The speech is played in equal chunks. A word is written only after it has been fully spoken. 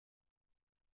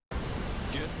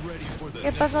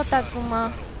¿Qué pasó,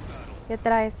 Tatsuma? ¿Qué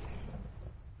traes?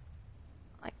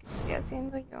 Ay, ¿qué estoy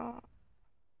haciendo yo?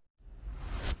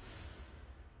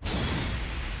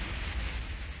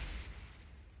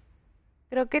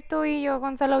 Creo que tú y yo,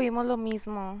 Gonzalo, vimos lo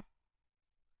mismo.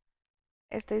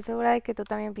 Estoy segura de que tú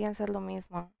también piensas lo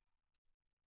mismo.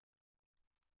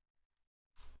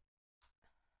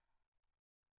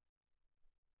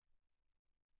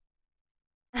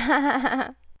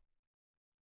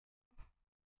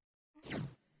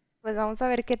 Pues vamos a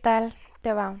ver qué tal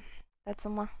te va,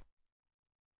 Tatsuma.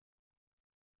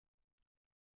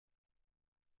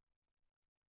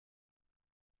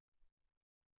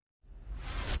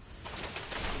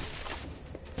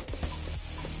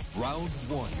 Round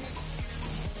one.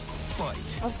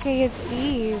 Fight. Ok,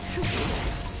 Steve.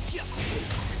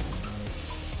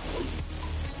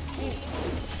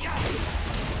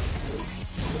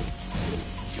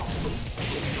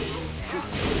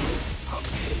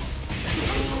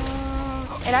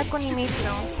 Era con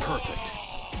inicio. Perfect.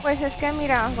 Pues es que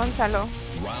mira, Gonzalo.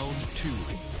 Round two.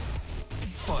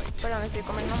 Fight. Pero me estoy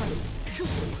comiendo mal.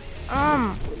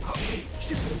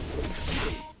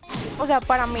 O sea,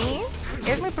 para mí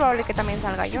es muy probable que también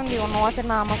salga John. Digo, no va a ser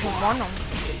nada más un mono.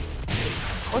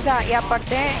 O sea, y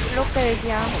aparte lo que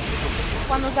decía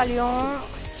cuando salió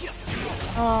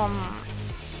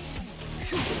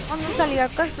cuando salía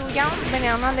Kazuya,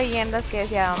 venían unas leyendas que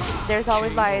decían There's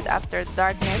always light after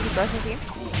darkness y cosas así.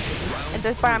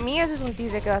 Entonces para mí eso es un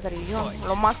tease de que va a salir John.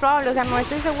 Lo más probable, o sea, no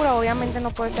estoy segura, obviamente no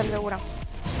puedo estar segura.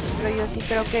 Pero yo sí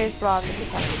creo que es probable que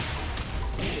salga.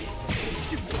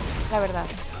 La verdad.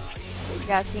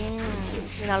 Ya sin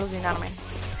alucinarme.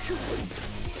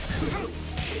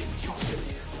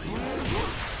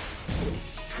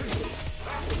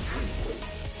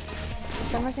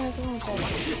 Están haciendo esos muchachos.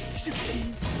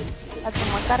 La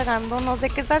toma cargando, no sé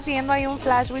qué está haciendo, hay un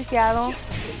flash viciado.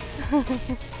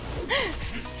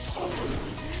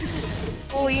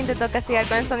 Uy, intentó castigar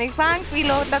con el Sonic Fang y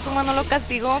luego Tatsuma no lo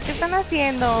castigó. ¿Qué están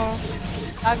haciendo?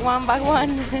 Bag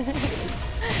one.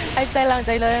 Ahí está el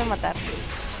ahí lo debe matar.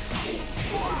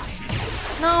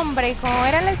 No, hombre, hijo,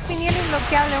 era la espinilla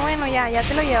desbloqueable. Bueno, ya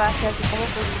te lo llevaste así como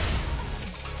pues.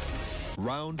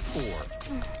 Round four.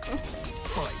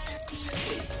 Fight.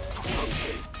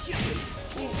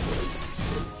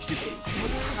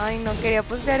 Ay, no quería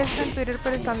postear esto en Twitter,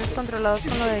 pero están descontrolados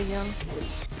con lo de John.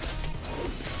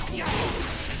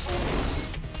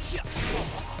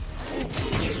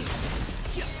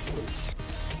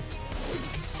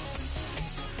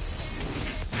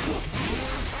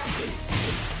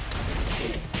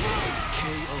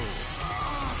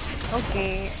 Ok,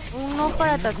 uno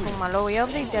para Tatsuma, lo voy a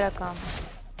updatear acá.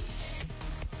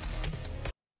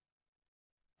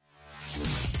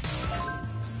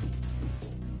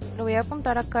 Lo voy a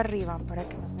apuntar acá arriba para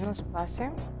que no se nos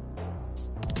pase.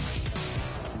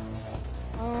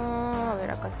 A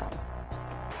ver, acá está.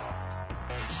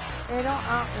 0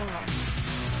 a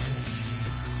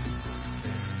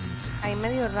 1. Ahí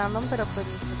medio random, pero pues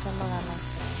le estoy echando ganas.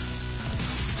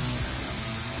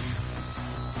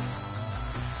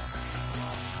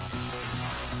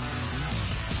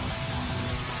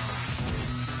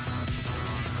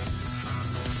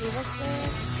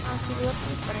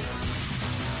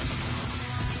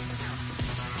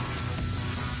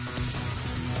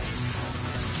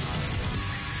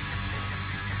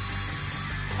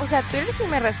 O sea, Twitter sí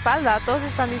me respalda, todos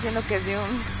están diciendo que es Dune.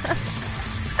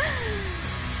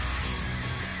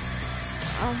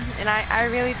 And I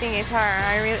really think it's hard.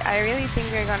 I really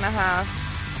think we're gonna have.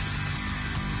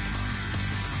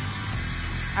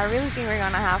 I really think we're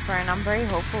gonna have her, and I'm very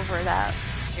hopeful for that.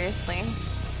 Seriously.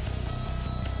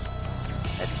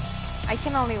 But I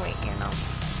can only wait, you know.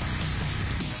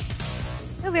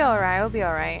 It'll be alright. It'll be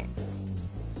alright.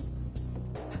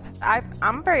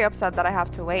 I'm very upset that I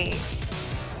have to wait.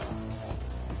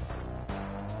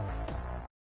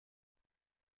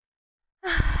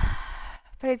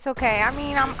 But it's okay. I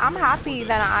mean, I'm happy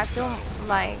that I feel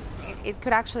like it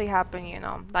could actually happen, you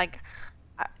know. Like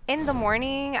in the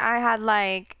morning I had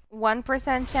like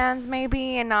 1% chance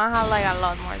maybe, and now I have like a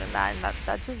lot more than that, and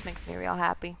that just makes me real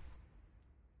happy.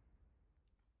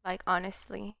 Like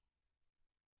honestly.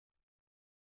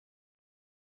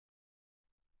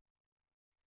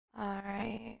 All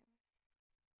right.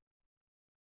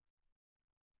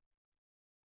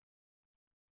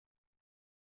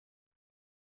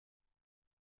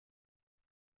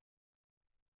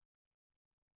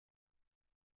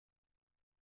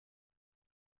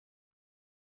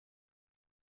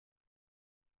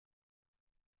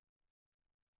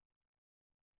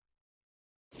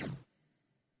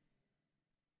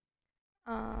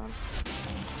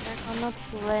 They're I'm not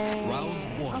playing.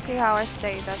 Round one. Okay, how I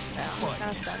stay, that's fair. I'm just Fight.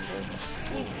 gonna send this.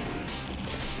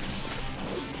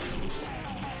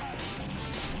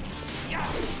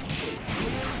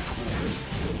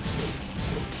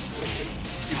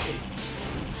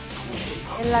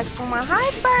 Tatsuma.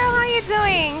 Hi, Pearl, how you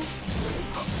doing?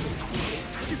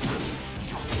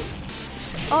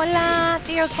 Hola,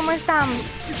 tío, ¿cómo están?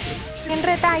 ¿Quién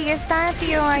reta? Ahí está,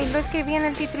 tío, ahí lo escribí en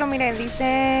el título, mire,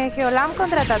 dice Geolamb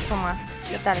contra Tatsuma.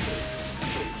 ¿Qué tal?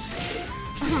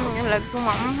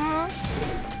 Tatsuma,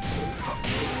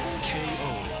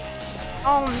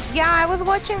 Oh, yeah, I was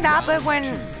watching that, but when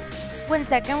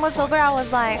Tekken was over, I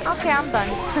was like, okay, I'm done.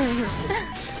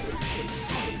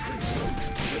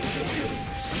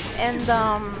 And,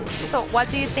 so what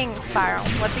do you think, Spyro?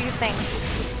 What do you think?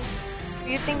 Who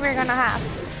do you think we're gonna have?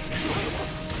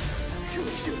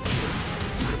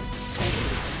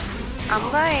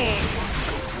 I'm like,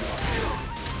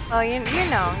 well, you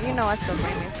know what's the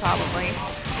meaning, probably.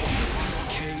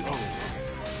 KO.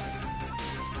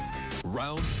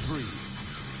 Round 3.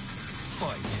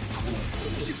 Fight.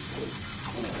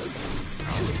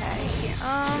 Okay,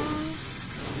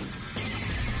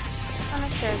 I'm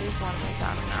gonna share this one with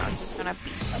them now. I'm just gonna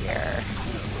be here.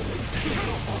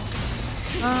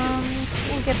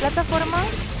 ¿En qué plataforma?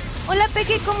 Hola,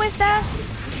 Peque, ¿cómo estás?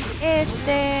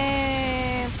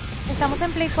 Estamos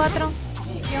en Play 4.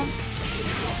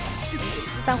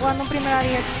 Están jugando un primero a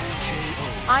 10.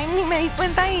 Ay, ni me di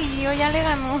cuenta y yo ya le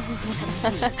ganó.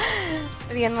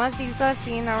 Bien macizo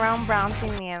así en Around Brown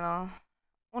sin miedo.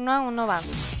 1-1 van.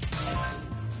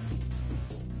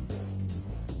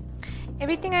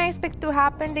 Everything I expect to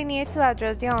happen, they need to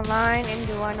address the online and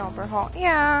do an overhaul.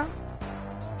 Yeah,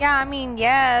 I mean,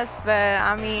 yes, but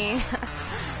I mean,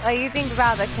 what do you think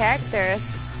about the characters?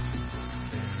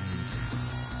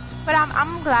 But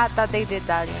I'm glad that they did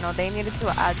that, you know, they needed to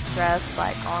address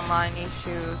like online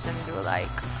issues and do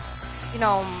like, you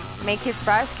know, make it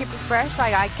fresh, keep it fresh,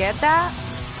 like I get that.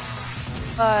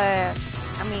 But,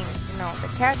 I mean, you know, the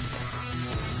characters.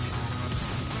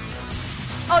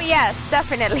 Oh yes,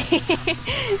 definitely.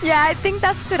 Yeah, I think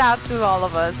that stood out to all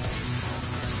of us.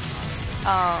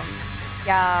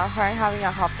 Yeah, her having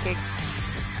a hop kick.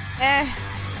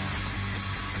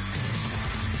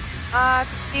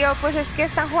 Tío, pues es que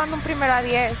están jugando un primero a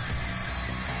 10.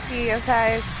 Sí, o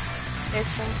sea, es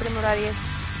un primero a 10.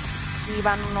 Y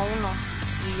van 1-1.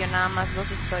 Y yo nada más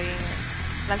los estoy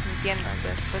transmitiendo.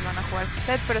 Entonces, pues van a jugar su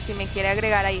set. Pero si me quiere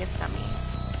agregar, ahí está mi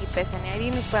PSN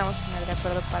y nos podemos poner de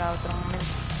acuerdo para otro momento.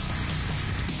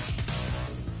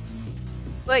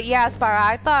 But yeah, Spyro,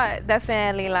 I thought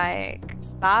definitely like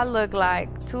that looked like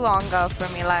too onga for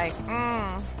me. Like,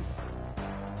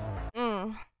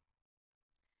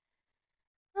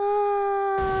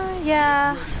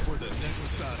 yeah.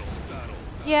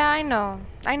 Yeah, I know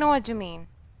what you mean.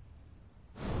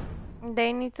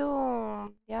 They need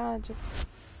to, yeah, just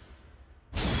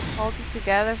hold it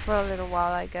together for a little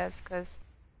while, I guess, because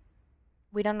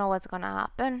we don't know what's gonna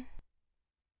happen.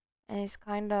 And it's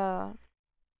kinda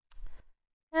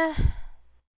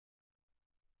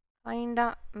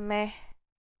kinda meh.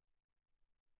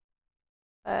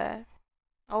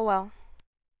 Oh well.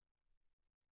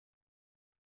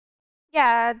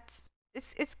 Yeah,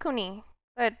 it's Kuni,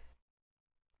 but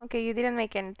okay, you didn't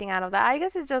make anything out of that. I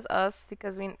guess it's just us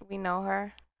because we know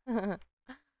her.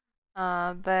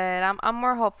 But I'm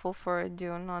more hopeful for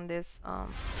June on this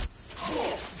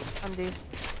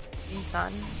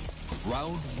season.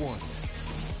 Round 1.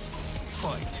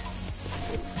 Fight.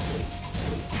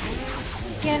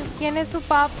 ¿Quién es su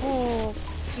papu?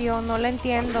 Yo no lo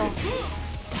entiendo.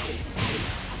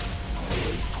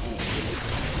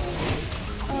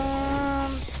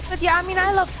 But yeah, I mean,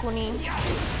 I love Kuni.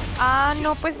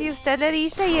 No, pues si usted le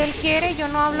dice y él quiere, yo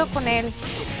no hablo con él.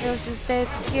 Pero si usted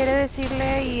quiere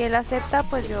decirle y él acepta,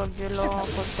 pues yo lo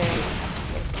posteo.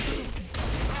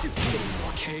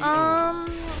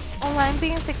 Online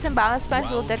being fixed and balanced price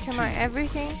will determine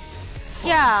everything.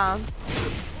 Yeah,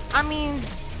 I mean,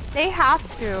 they have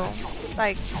to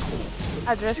like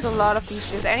address a lot of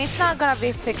issues, and it's not gonna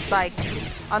be fixed like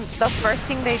on the first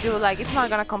thing they do. Like, it's not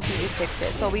gonna completely fix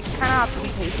it, so we kind of have to be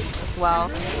patient as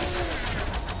well.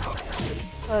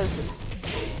 Cause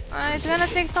it's gonna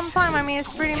take some time. I mean, it's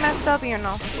pretty messed up, you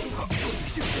know.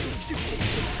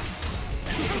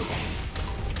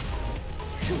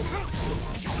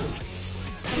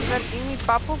 Mi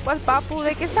papu, ¿cuál papu?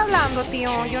 ¿De qué está hablando,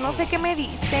 tío? Yo no sé qué me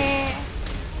dice.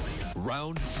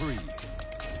 Round 3.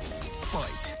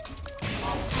 Fight.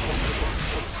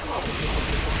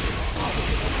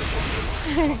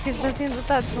 ¿Qué está haciendo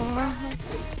Tatsuma?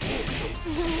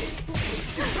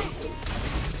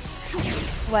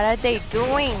 What are they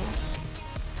doing?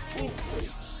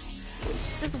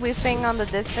 Just whiffing on the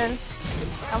distance.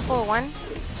 I'm full one.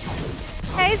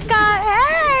 Hey Scott!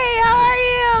 Hey! How are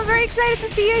you? I'm very excited to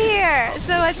see you here.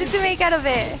 So what did you make out of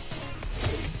it?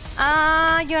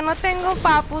 Yo no tengo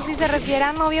papu. Si se refiere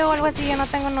a novio o algo así, yo no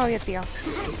tengo novio, tío.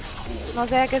 No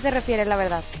sé a qué se refiere, la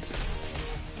verdad.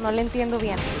 No le entiendo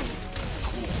bien.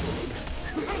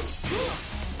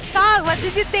 Scott, what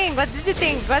did you think? What did you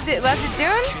think? Was it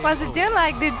June? Was it June?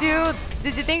 Like, did you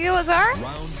think it was her?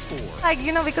 Like,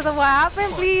 you know, because of what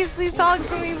happened? Please talk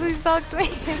to me. Please talk to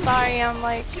me. Sorry, I'm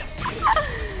like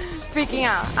freaking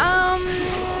out.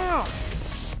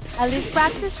 At least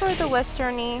practice for the West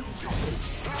journey.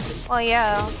 Well,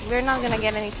 yeah, we're not gonna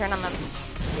get any tournaments.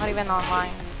 Not even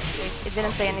online. It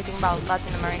didn't say anything about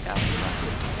Latin America.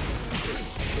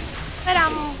 But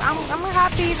I'm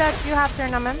happy that you have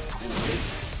tournaments.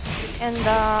 And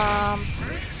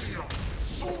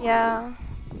yeah.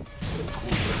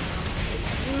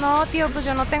 No, tío, pues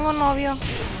yo no tengo novio.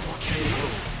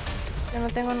 Yo no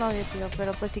tengo novio, tío,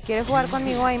 pero pues si quiere jugar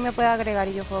conmigo ahí me puede agregar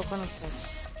y yo juego con usted.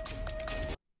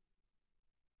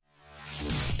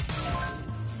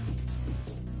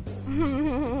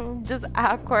 Just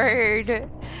awkward.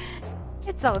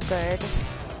 It's all good.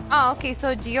 Oh, okay,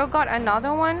 so Geo got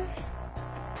another one.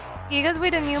 Gigas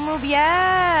with a new move,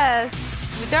 yes!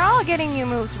 They're all getting new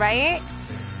moves, right?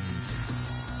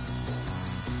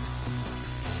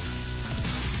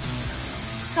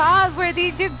 God, where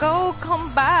did you go? Come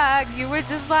back. You were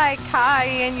just like, hi,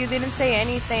 and you didn't say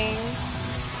anything.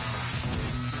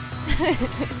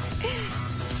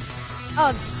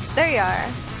 Oh, there you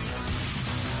are.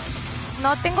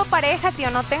 No tengo pareja, tío.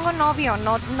 No tengo novio.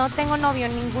 No tengo novio.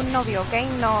 Ningún novio, ¿ok?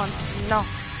 No.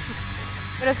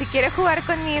 Pero si quiere jugar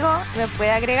conmigo, me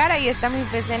puede agregar. Ahí está mi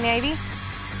PCN ID.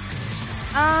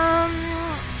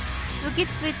 Look,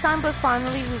 it's sweet time, but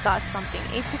finally we got something.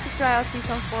 ATC Trial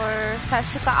Season 4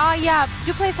 Tatsuka. Oh yeah,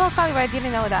 you play Soul Calibur, I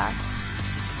didn't know that.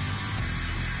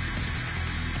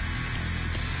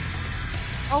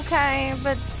 Okay,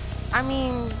 but I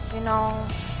mean, you know.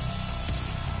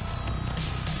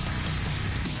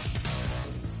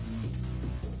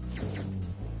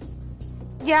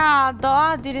 Yeah, though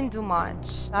I didn't do much.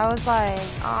 I was like,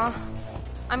 I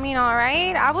mean,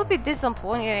 alright. I would be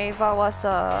disappointed if I was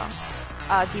a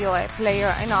DOA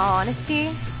player, in all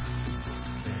honesty.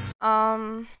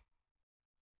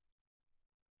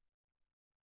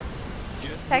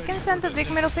 Tekken sent a big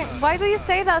middle finger. Why do you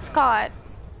say that, Scott?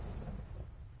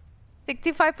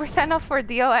 65% off for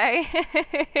DOA.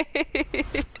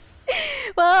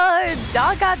 Well,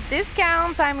 y'all got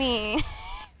discounts, I mean.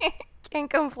 Can't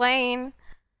complain.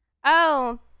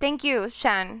 Oh, thank you,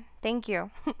 Shan. Thank you.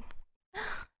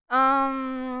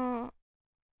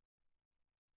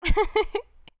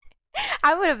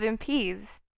 I would have been peeved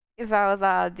if I was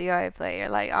a DOA player,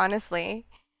 like, honestly.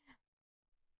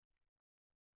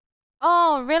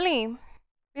 Oh, really?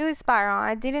 Really, Spyro?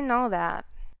 I didn't know that.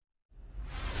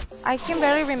 I can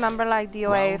barely remember, like,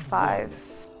 DOA 5.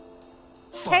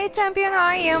 Hey, champion, how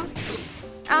are you?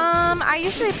 I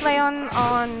usually play on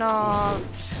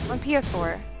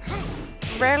PS4.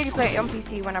 Rarely play on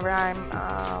PC whenever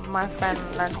my friend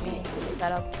lets me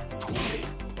set up.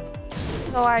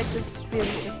 So I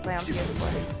really just play on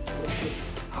PS4.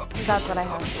 That's what I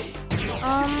have.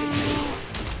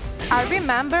 I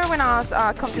remember when I was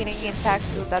competing in Tech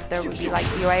 2 that there would be like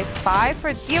DOA 5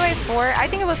 for DOA 4. I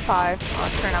think it was 5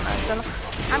 tournaments. And,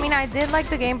 I mean, I did like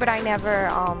the game, but I never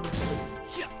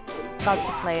got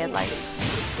to play it. Like,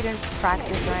 didn't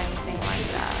practice or anything like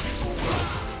that.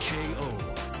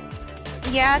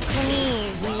 Yeah, Kuni.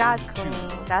 We got Kuni.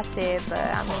 That's it. But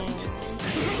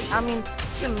I mean,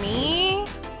 to me,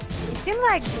 it seemed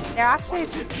like they're actually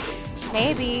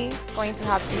maybe going to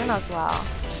have Dune as well.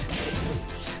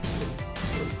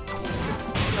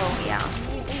 So yeah.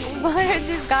 What are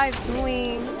these guys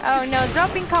doing? Oh no,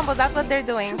 dropping combos. That's what they're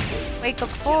doing. Wake up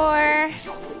 4.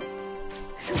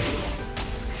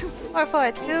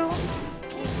 4-4-2.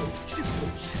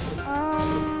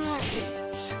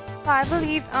 So I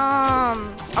believe,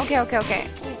 okay.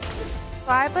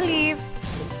 So I believe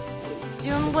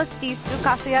June was teased through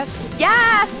Kazuya's.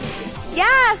 Yes!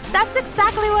 That's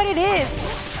exactly what it is.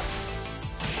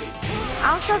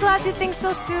 I'm so glad you think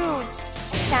so too,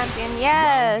 champion.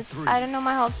 Yes, I don't know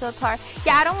my hopes up hard.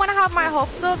 Yeah, I don't want to have my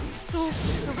hopes up too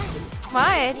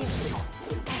much.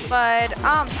 But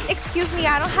excuse me,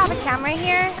 I don't have a camera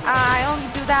here. I only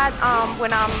do that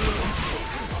when I'm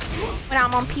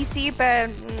on PC,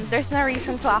 but there's no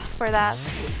reason to ask for that.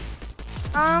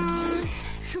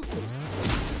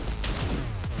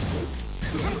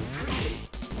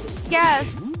 Yes,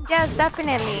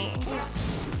 definitely.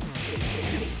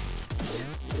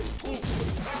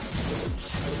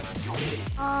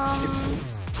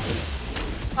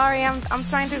 Sorry, I'm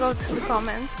trying to go to the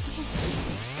comments.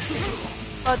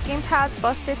 Both games had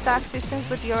busted tag systems,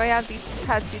 but the at least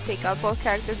had to take out both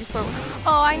characters before.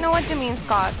 Oh, I know what you mean,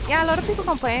 Scott. Yeah, a lot of people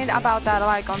complain about that,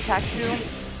 like on tag 2.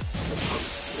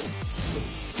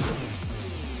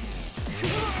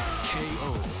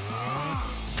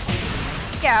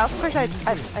 Yeah, of course I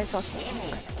saw.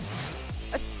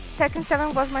 Tekken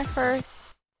 7 was my first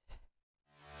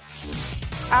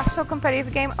actual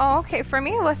competitive game. Oh, okay. For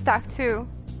me, it was tag 2.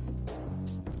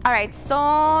 All right,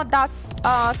 so that's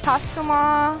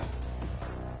Tatsuma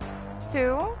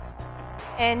 2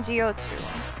 and Geo 2.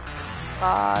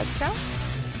 Gotcha.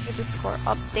 Get the score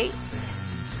update.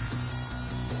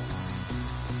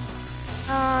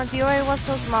 DOA was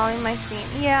so small in my scene.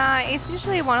 Yeah, it's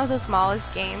usually one of the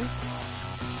smallest games.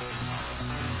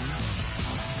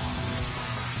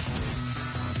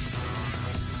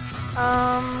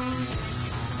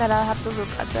 That I'll have to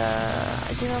look at the.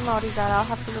 I didn't notice that. I'll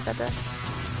have to look at the.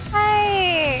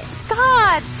 Hey,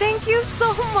 Scott! Thank you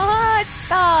so much,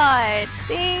 Scott!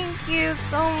 Thank you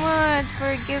so much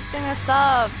for gifting us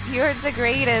up. You're the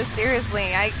greatest,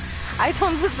 seriously. I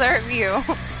don't deserve you.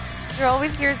 You're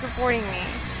always here supporting me.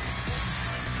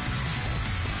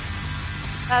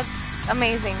 That's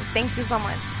amazing. Thank you so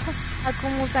much.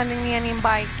 Akumu sending me an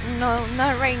invite. No,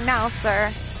 not right now, sir.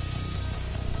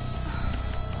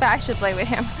 But I should play with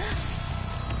him.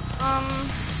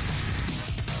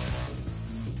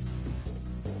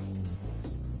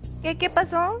 ¿Qué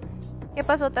pasó? ¿Qué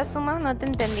pasó, Tatsuma? No te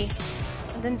entendí.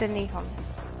 No te entendí, hijo.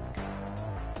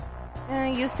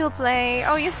 You still play...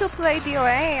 Oh, you still play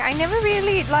DOA? I never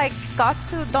really, like, got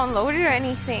to download it or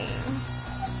anything.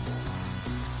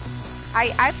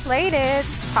 I played it,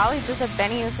 probably just at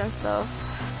venues and stuff.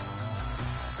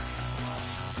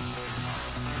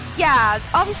 Yeah,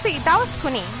 obviously, that was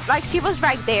Kuni. Like, she was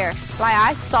right there. Like,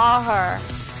 I saw her.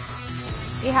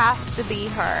 It has to be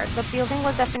her. The building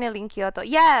was definitely in Kyoto.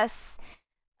 Yes.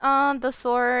 The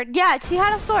sword. Yeah, she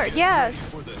had a sword. Yes.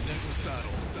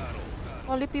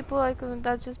 Only people like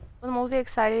that just was mostly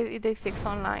excited if they fix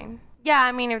online. Yeah,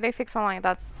 I mean, if they fix online,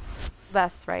 that's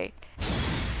best, right?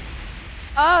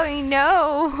 Oh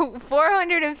no,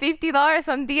 $450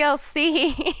 on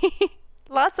DLC.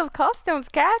 Lots of costumes,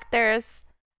 characters.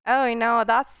 Oh no,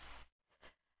 that's.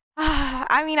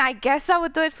 I mean, I guess I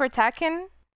would do it for Tekken.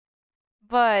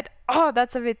 But, oh,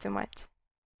 that's a bit too much.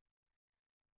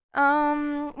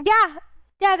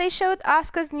 Yeah, they showed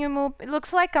Asuka's new move. It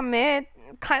looks like a mid.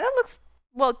 Kind of looks,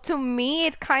 well, to me,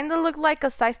 it kind of looked like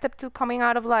a side step 2 coming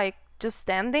out of, like, just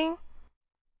standing.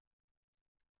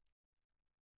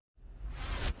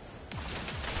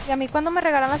 Y a mí cuando me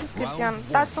regalan la suscripción,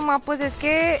 Tatsuma, pues es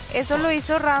que eso lo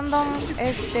hizo random,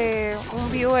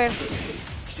 un viewer.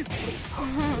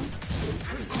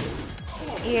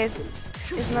 Y es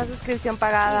una suscripción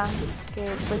pagada que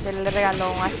pues él le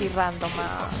regaló así random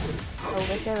a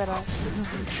VC, ¿verdad?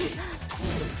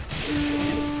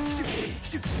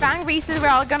 Frank Reese's, we're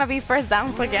all gonna be first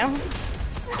downs again.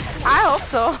 I hope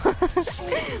so.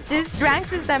 This rank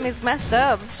system is messed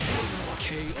up.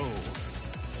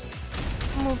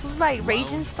 Moves like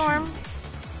Raging Storm.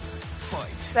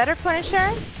 Better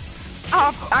Punisher?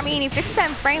 Oh, I mean, if it's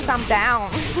 10 frames, I'm down.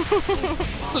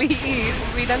 Please,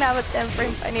 we don't have a 10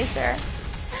 frame Punisher.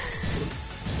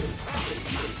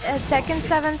 Tekken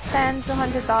 7 stands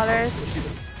 $200.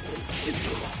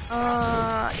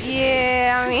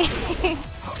 Yeah, I mean,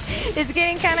 it's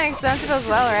getting kind of expensive as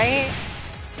well, right?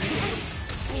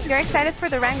 You're excited for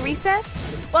the rank reset?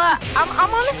 Well,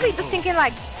 I'm honestly just thinking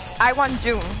like, I want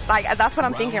June. Like, that's what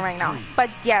I'm thinking right now. But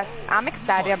yes, I'm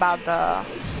excited about the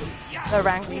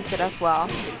rank reset as well.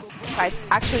 If I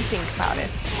actually think about it.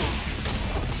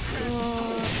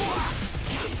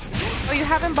 Oh, you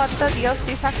haven't bought the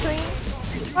DLCs actually?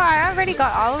 Well, I already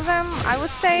got all of them. I would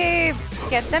say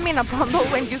get them in a bundle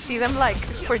when you see them like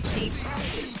for cheap.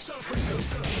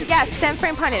 Yeah, 10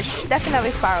 frame punish.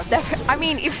 Definitely Sparrow. I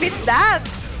mean, if it's that,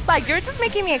 like, you're just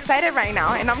making me excited right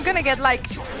now, and I'm gonna get like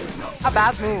a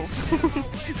bad move.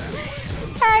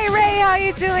 Hey Ray, how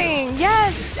you doing?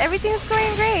 Yes, everything's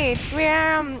going great.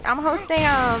 I'm hosting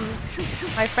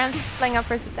my friend's playing up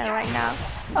versus 10 right now.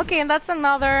 Okay, and that's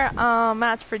another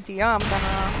match for Geo. I'm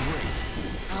gonna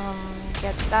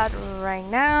get that right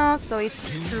now. So it's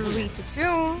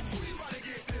 3-2.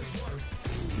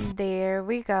 There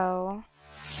we go.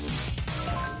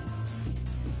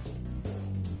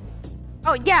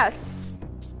 Oh yes.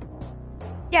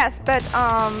 Yes, but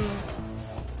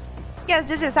yes,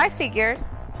 just I figured.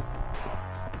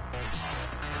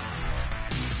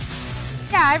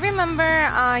 Yeah, I remember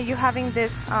you having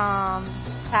this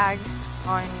tag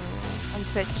on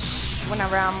Twitch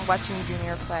whenever I'm watching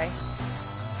Junior play.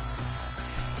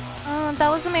 That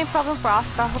was the main problem for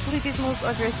Asuka. Hopefully these moves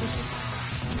address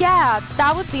issues. Yeah,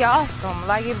 that would be awesome.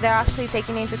 Like if they're actually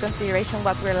taking into consideration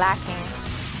what we're lacking.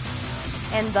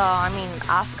 And I mean,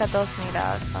 Asuka does need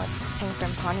a thing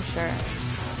from Punisher.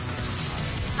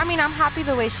 I mean, I'm happy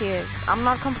the way she is. I'm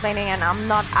not complaining and I'm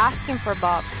not asking for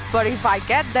buffs. But if I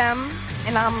get them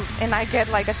and I get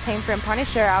like a tame from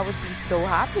Punisher, I would be so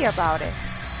happy about it.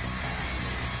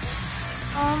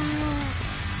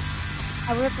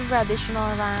 I would prefer additional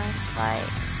ranks. Like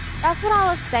that's what I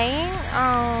was saying.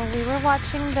 We were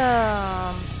watching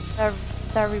the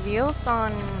reviews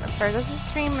on Fergus'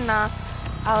 stream, and I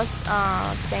was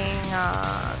saying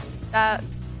that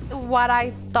what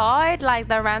I thought, like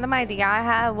the random idea I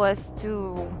had, was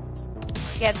to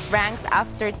get ranked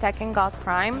after Tekken got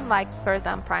Prime, like first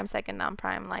down Prime, second down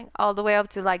Prime, like all the way up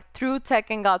to like through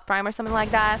Tekken got Prime or something like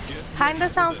that. Kinda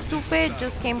sounds stupid,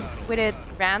 just came with it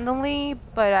randomly,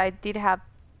 but I did have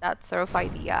that sort of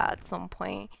idea at some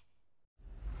point.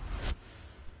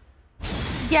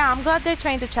 Yeah, I'm glad they're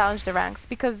trying to challenge the ranks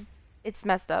because it's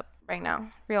messed up right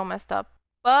now, real messed up.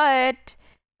 But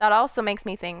that also makes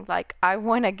me think, like, I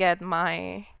want to get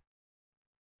my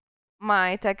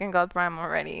Tekken God Prime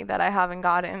already that I haven't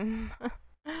gotten.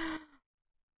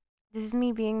 This is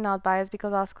me being not biased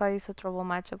because Asuka is a trouble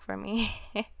matchup for me.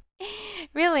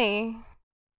 Really?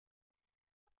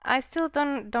 I still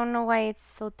don't know why it's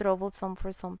so troublesome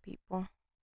for some people.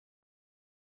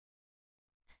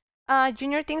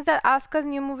 Junior thinks that Asuka's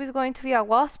new movie is going to be a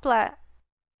wall splat.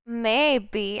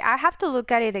 Maybe. I have to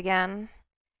look at it again.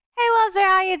 Hey Walter,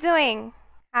 how you doing?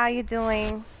 How you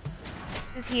doing?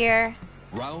 Who's here?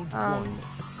 Round one.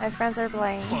 My friends are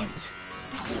playing. Fight.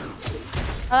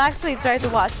 I'll actually try to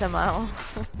watch them out.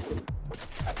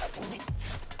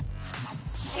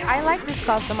 I like this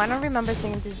costume. I don't remember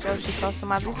seeing this Yoshi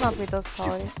costume. At least not with those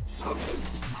colors.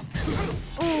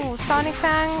 Ooh, Sonic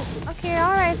Fang. Okay,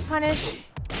 alright, Punish.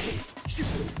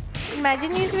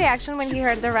 Imagine his reaction when he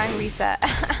heard the rank reset.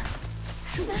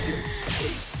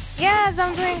 Yes,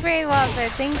 I'm doing great, Walter.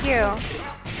 Thank you.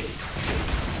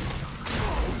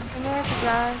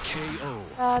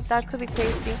 That could be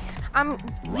crazy.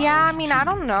 Yeah, I mean, I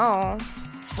don't know.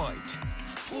 Fight.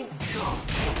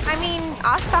 I mean,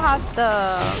 Asuka has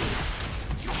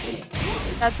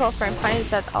that 12 frame punish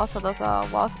that also does a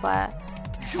wall splat.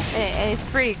 And it's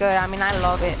pretty good. I mean, I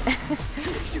love it.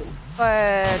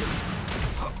 But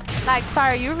like,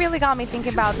 sorry, you really got me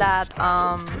thinking about that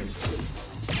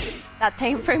that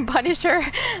 10 frame Punisher.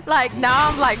 Like now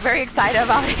I'm like very excited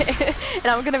about it. And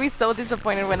I'm gonna be so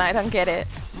disappointed when I don't get it.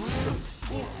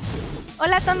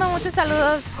 Hola Tondo, muchos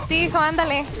saludos. Sí, hijo,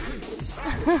 ándale.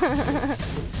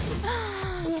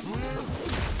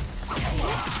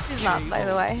 She's not, by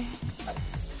the way.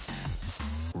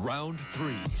 Round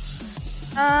 3.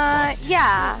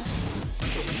 Yeah.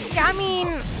 Yeah, I mean,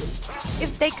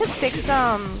 if they could fix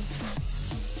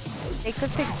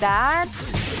that.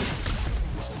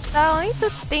 The only 2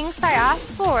 things I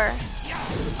asked for.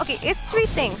 Okay, it's 3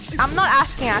 things. I'm not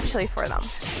asking actually for them.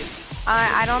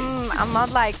 I'm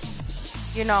not like,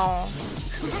 you know.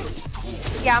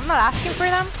 Yeah, I'm not asking for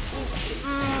them.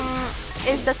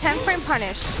 Is the 10 frame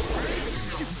punish.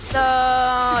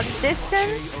 The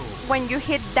distance when you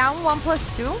hit down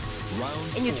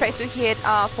 1+2 and you try to hit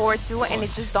forward 2 and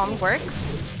it just don't work.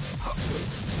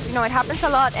 You know, it happens a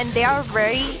lot and they are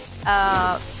very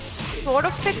sort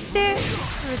of fixed it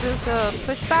to reduce the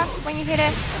pushback when you hit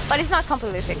it, but it's not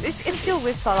completely fixed. It still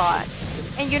whips a lot.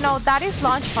 And you know, that is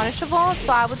launch punishable,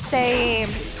 so I would say,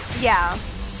 yeah.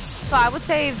 So I would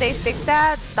say if they fix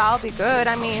that, that'll be good.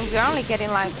 I mean, we're only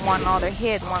getting like 1 other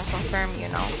hit, 1 confirm, you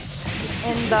know.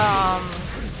 And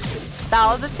the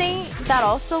other thing that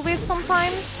also whips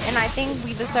sometimes, and I think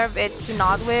we deserve it to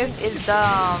not whip, is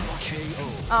the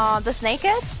snake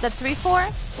edge, the 3-4.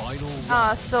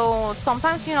 So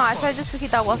sometimes, you know, I try just to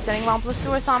hit that wall setting 1+2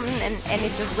 or something, and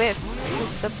it just whips.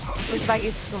 The pushback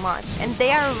is too much. And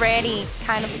they already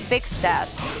kind of fixed that,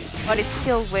 but it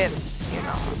still whips, you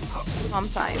know.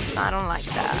 Sometimes I don't like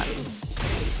that.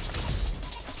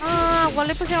 Igual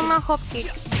le pusieron una hop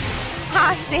kick.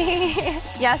 Ah, sí,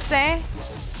 ya sé.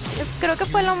 Creo que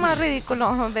fue lo más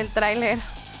ridículo del tráiler.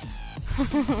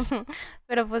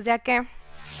 Pero pues ya que.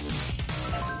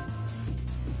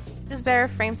 Just better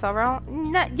frames overall.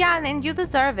 No, yeah, and you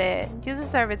deserve it. You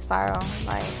deserve it, Spiral.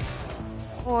 Like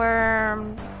for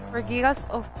Gigas,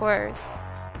 of course.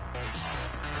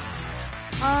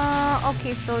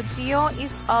 Okay, so Geo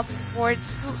is up for 2-2.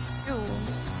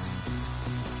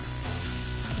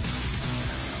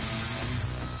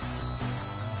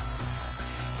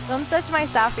 Don't touch my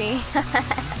Safi.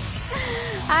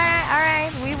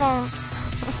 Alright, we won't.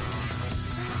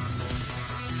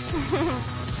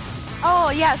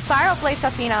 Oh yeah, Spyro plays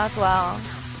Safina as well.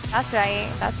 That's right,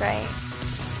 that's right.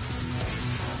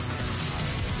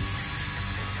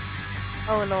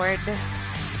 Oh lord.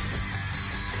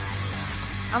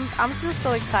 I'm just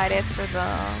so excited for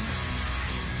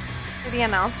the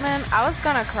announcement. I was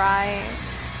gonna cry.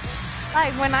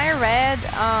 Like when I read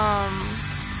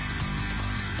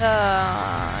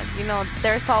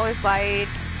there's always light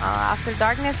after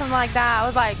darkness, something like that, I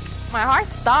was like, my heart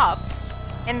stopped.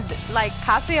 And like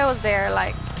Kazuya was there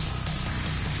like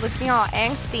looking all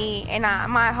angsty, and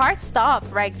my heart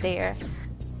stopped right there.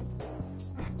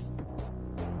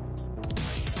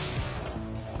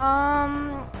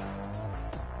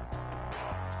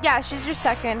 Yeah, she's your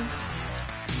second.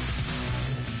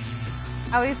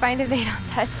 I will find if they don't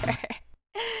touch her.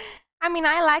 I mean,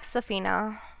 I like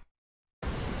Safina.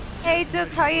 Hey Duke,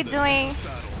 how are you doing?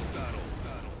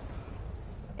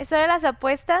 ¿Eso de las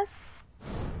apuestas?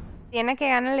 ¿Tiene que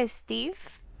ganar el Steve?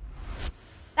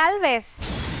 Tal vez.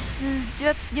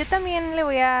 Yo también le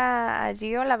voy a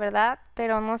Gio, la verdad,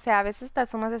 pero no sé, a veces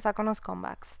Tatsuma se saca unos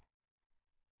comebacks.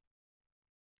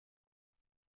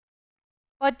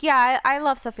 But yeah, I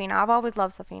love Safina. I've always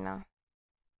loved Safina.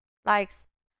 Like,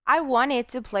 I wanted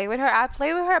to play with her. I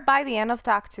played with her by the end of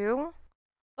Tac 2.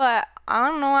 But, I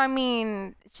don't know, I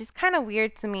mean, she's kind of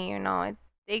weird to me, you know. It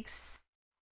takes...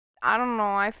 I don't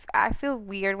know, I feel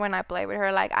weird when I play with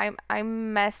her. Like, I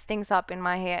mess things up in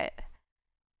my head.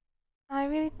 I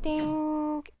really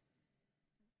think...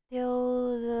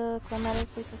 Till the chromatic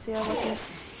frequency was...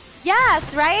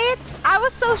 Yes, right? I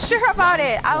was so sure about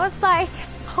it. I was like...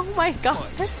 Oh my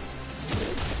god.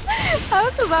 I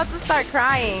was about to start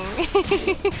crying.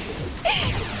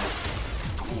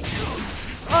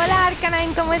 Hola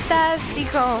Arcanine, ¿cómo estás?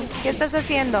 Dijo, ¿qué estás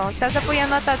haciendo? ¿Estás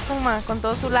apoyando a Tatsuma con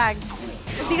todo su lag?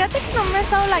 Fíjate que no me he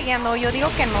estado lagueando, yo digo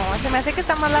que no. Se me hace que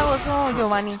está más lagoso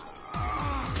Giovanni.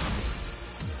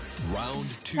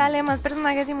 Dale, más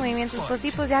personajes y movimientos. Pues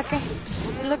sí, pues ya que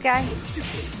es lo que hay.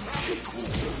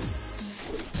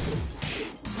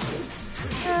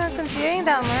 Considering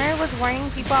that Murray was warning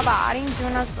people about adding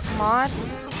Juno's mod,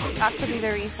 that could be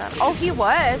the reason. Oh, he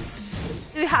was?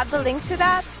 Do you have the link to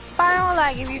that, Spiral?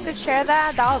 Like, if you could share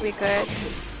that, that would be good.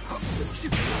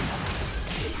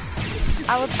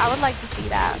 I would like to see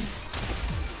that.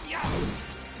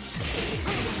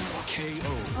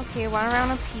 Okay, one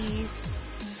round apiece.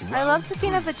 I love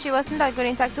Safina, but she wasn't that good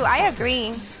in Tac 2. I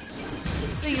agree.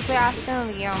 So you play Aston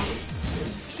and Leon.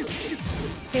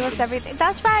 She was everything.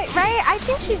 That's right, right? I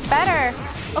think she's better.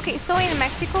 Okay, so in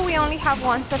Mexico we only have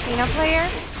one Safina player.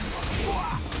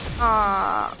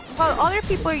 Well, other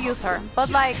people use her, but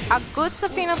like a good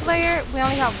Safina player, we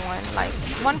only have one. Like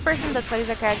one person that plays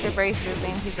the character very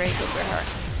smoothly, and he's very good for her.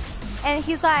 And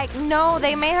he's like, no,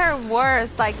 they made her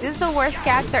worse. Like this is the worst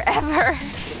character ever.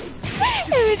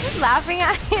 And we're just laughing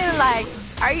at him, like,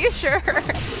 are you sure?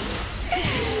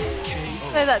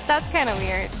 So that's kind of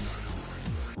weird.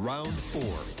 Round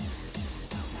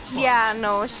 4. Yeah,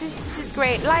 no, she's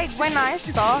great. Like when I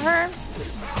saw her,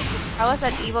 I was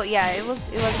at Evo. Yeah, it was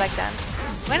like that.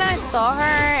 When I saw her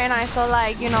and I saw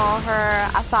like, you know, her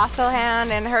Asaso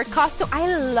hand and her costume, I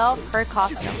love her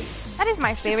costume. That is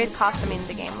my favorite costume in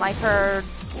the game. Like her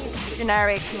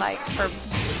generic, like her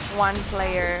one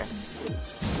player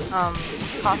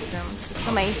costume. It's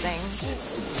amazing.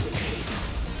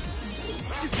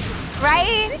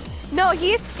 Right? No,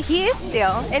 he is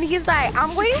still, and he's like,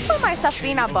 I'm waiting for my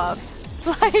Safina buff.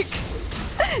 Like,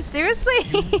 seriously?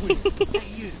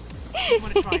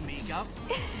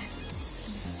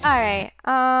 Alright,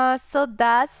 so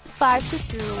that's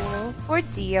 5-2 for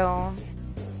Dio.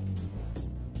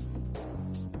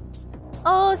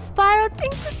 Oh, Spyro,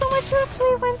 thank you so much for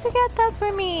actually went to get that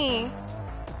for me.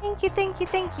 Thank you, thank you,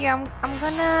 thank you. I'm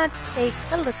gonna take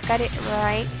a look at it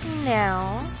right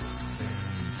now.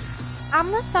 I'm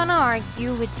not gonna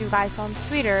argue with you guys on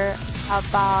Twitter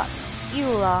about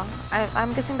EULA.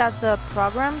 I'm guessing that's the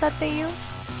program that they use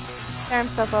in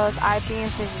terms of both IP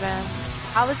and SysBand.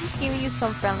 I was just giving you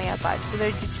some friendly advice. Whether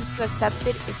you choose to accept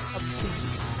it, it's up to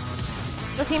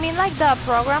you. Does he mean like the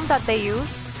program that they use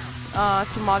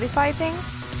to modify things?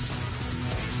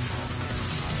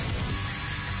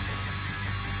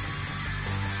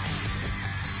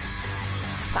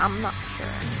 I'm not sure.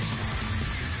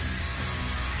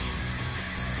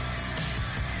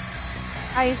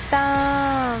 Ahí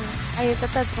está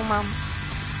Tatsuma.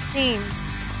 Sí.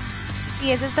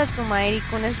 Sí, ese es Tatsuma.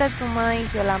 Erikun es Tatsuma y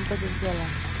Geolamb pues es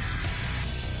Geolamb.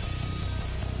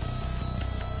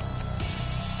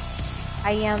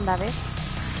 Ahí anda, ¿ves?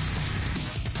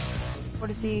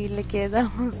 Por si le quieres dar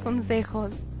unos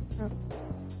consejos.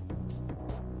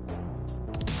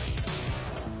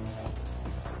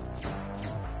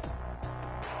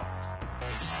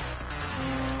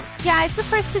 Yeah, it's the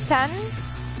first to 10.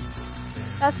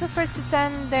 That's the first to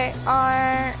 10. They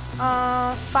are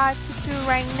 5 to 2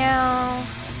 right now.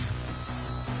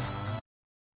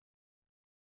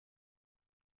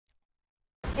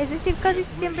 Es decir, casi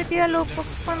siempre tira los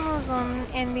pocos cuando son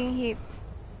ending hit.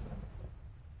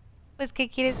 Pues, ¿qué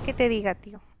quieres que te diga,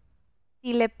 tío?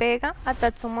 Si le pega a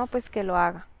Tatsuma, pues que lo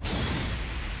haga.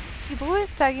 People were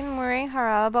tagging Murray and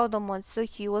Harada about the mod, so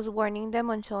he was warning them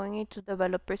on showing it to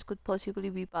developers could possibly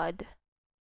be bad.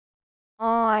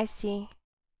 Oh, I see.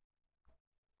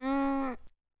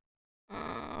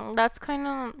 That's kind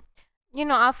of... You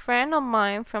know, a friend of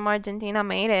mine from Argentina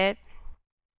made it.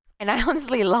 And I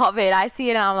honestly love it. I see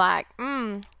it and I'm like,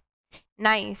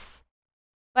 nice.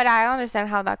 But I understand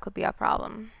how that could be a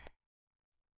problem.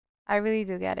 I really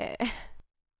do get it.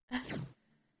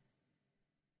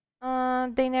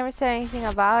 They never said anything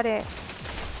about it.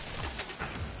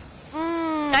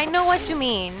 I know what you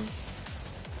mean.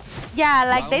 Yeah,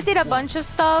 like they did a bunch of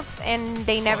stuff and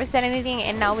they never said anything,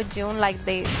 and now with June, like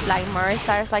Murray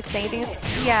starts like saying things.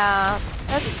 Yeah,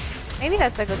 maybe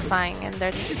that's a good sign, and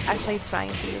they're actually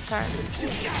trying to use her.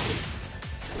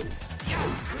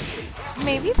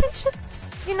 Maybe they should.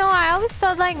 You know, I always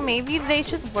thought like maybe they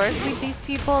should work with these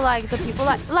people, like the people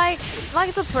like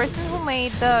the person who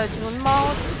made the June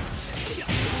mod.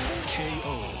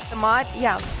 The mod,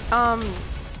 yeah.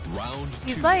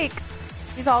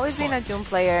 He's always been a June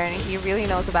player and he really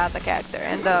knows about the character,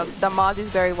 and the mod is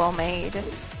very well made.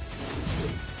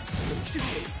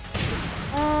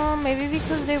 Maybe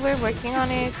because they were working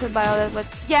on it to buy others, but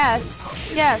yes.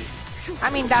 I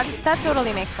mean that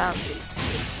totally makes sense.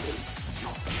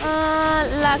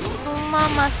 Laxuma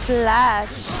más Slash.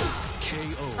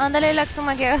 Ándale,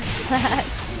 Laxuma que haga Slash.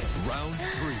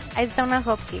 Ahí está una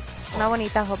hop kick, una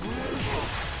bonita hop kick.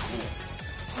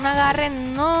 Un agarre,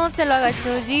 no, se lo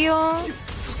agachó Gio.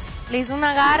 Le hizo un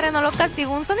agarre, no lo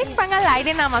castigó. Un Sonic Fan al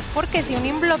aire nada más porque sí, un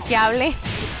imbloqueable.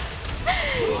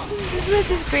 This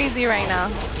is crazy right now.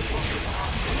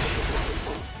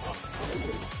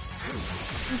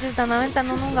 Se están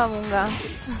aventando un unga bunga.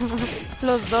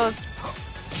 Los dos.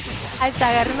 Ahí está,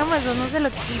 agarre nomás dos, no se lo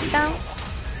quitan.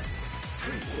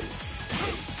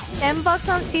 $10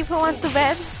 on Steve who wants to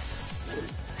bet.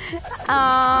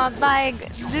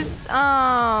 Like this,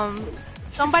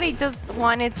 somebody just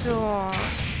wanted to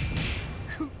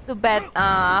bet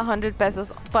 100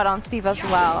 pesos, but on Steve as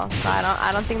well. So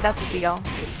I don't think that's a deal.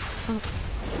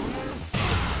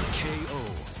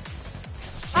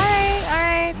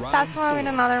 Alright. Tatsuma with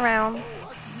another round.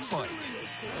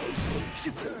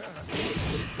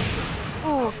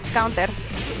 Counter.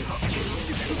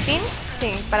 ¿Pin?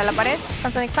 Sí, para la pared.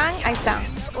 Con Sonic Fan, ahí está.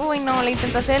 Uy, no, le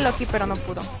intentó hacer el Loki, pero no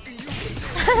pudo.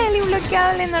 El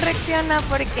imbloqueable no reacciona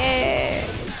porque...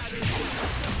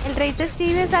 El rey de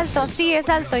Steve es alto. Sí, es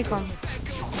alto, hijo.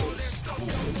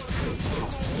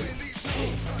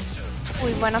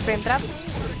 Uy, buena frame trap.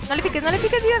 No le piques,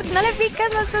 Dios. No le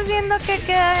piques, no estás viendo que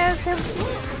queda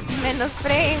menos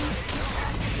frame.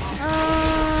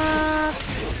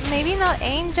 Maybe not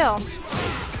Angel.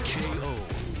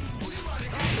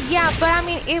 Yeah, but I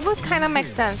mean, it would kind of make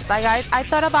sense. Like, I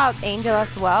thought about Angel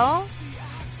as well.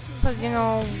 Because, you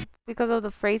know, because of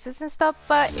the phrases and stuff.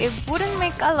 But it wouldn't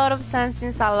make a lot of sense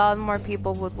since a lot more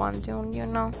people would want June, you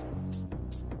know?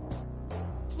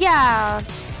 Yeah,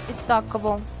 it's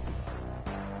dockable.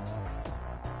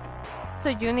 So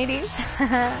Unity,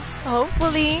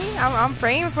 hopefully, I'm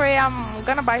praying for it. I'm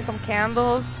gonna buy some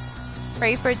candles.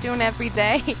 Pray for June every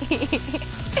day.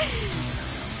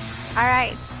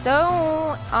 Alright,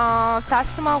 so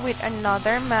Tatsuma with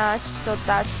another match. So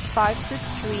that's 5 to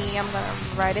 3. I'm gonna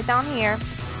write it down here.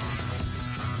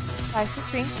 5 to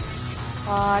 3.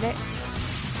 Got it.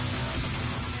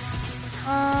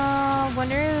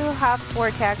 Wonder if we'll have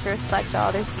 4 characters like the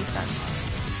other season.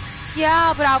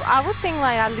 Yeah, but I would think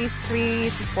like at least 3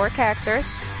 to 4 characters.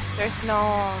 There's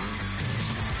no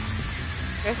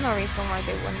reason why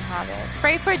they wouldn't have it.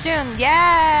 Pray for June,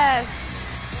 yes!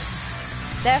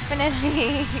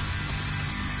 Definitely.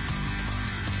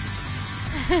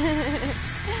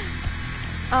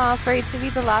 For it to be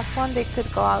the last one, they could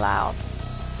go all out.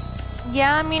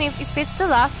 Yeah, I mean, if it's the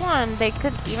last one, they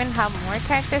could even have more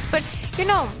characters, but you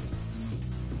know,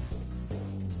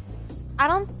 I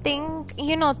don't think,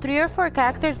 you know, 3 or 4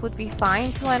 characters would be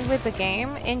fine to end with the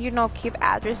game, and you know, keep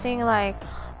addressing like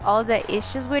all the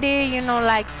issues with it, you know,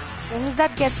 like things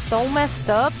that get so messed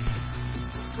up,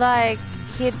 like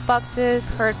hitboxes,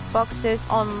 hurtboxes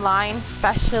online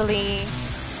especially,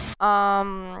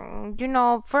 you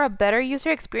know, for a better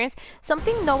user experience,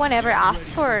 something no one ever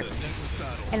asked for.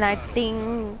 And I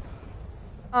think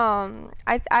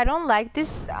I don't like this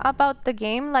about the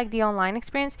game, like the online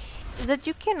experience, is that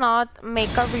you cannot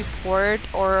make a report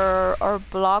or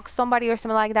block somebody or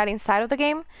something like that inside of the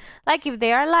game. Like if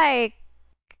they are like,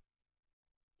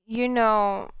 you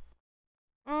know,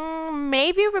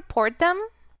 maybe report them.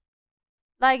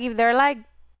 Like if they're like,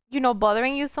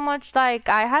 bothering you so much. Like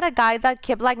I had a guy that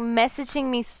kept like messaging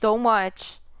me so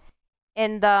much,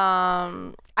 and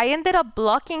I ended up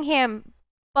blocking him,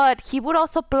 but he would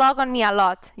also plug on me a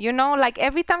lot. Like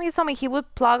every time he saw me, he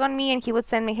would plug on me and he would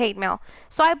send me hate mail.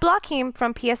 So I block him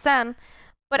from PSN,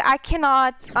 but I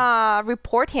cannot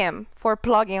report him for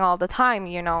plugging all the time.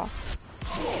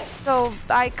 So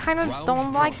I kind of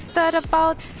don't like that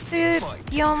about the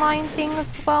online thing as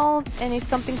well, and it's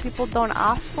something people don't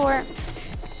ask for.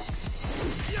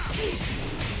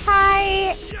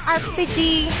 Hi,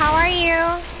 RPG, how are you?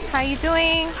 How you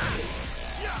doing?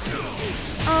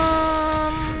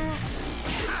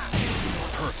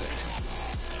 Perfect.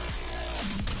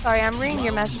 Sorry, I'm reading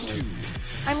your message.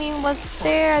 I mean, was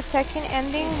there a Tekken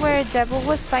ending where Devil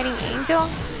was fighting Angel?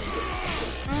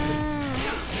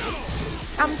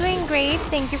 I'm doing great,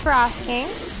 thank you for asking.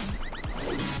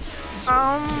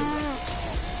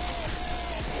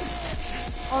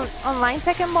 Online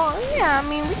Tekken ball? Yeah, I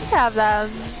mean, we could have that.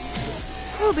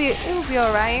 It'll be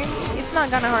alright. It's not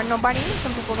gonna hurt nobody.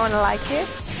 Some people gonna like it.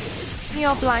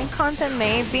 Blind content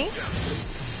maybe.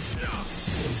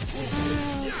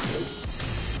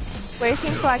 Where's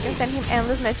him so I can send him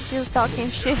endless messages talking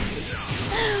shit?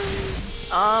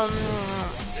 I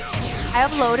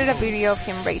uploaded a video of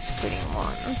him rage quitting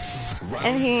once,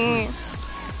 and he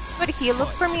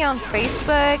looked for me on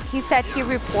Facebook. He said he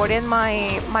reported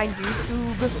my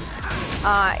YouTube.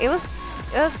 It was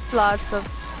lots of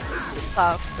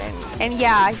stuff, and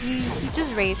yeah, he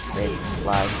just rage quit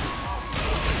plus.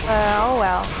 Oh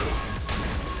well.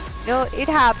 It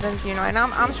happens, and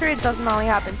I'm sure it doesn't only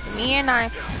happen to me, and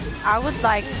I would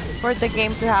like for the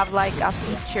game to have like a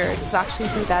feature to actually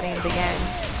do that in the game.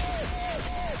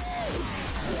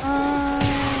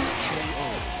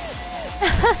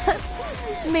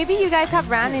 Maybe you guys have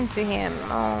ran into him.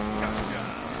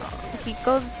 He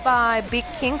goes by Big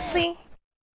Kingsley,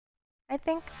 I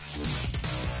think.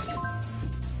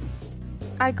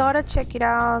 I gotta check it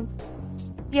out.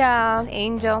 Yeah,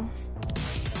 Angel.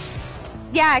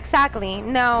 Yeah, exactly.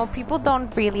 No, people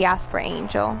don't really ask for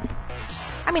Angel.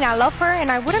 I mean, I love her, and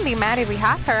I wouldn't be mad if we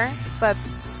had her, but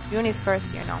June is first,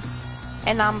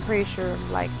 And I'm pretty sure,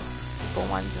 like, people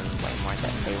want June way more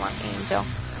than they want Angel.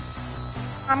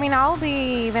 I mean, I'll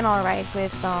be even alright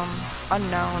with,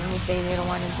 Unknown if they don't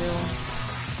want to do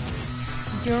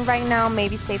June right now.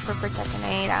 Maybe save her for Tekken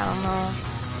 8, I don't know.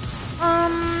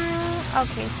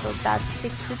 Okay, so that's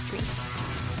 6-3.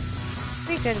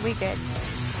 We good.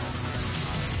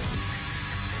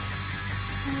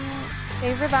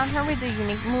 They rebound her with the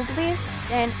unique move list,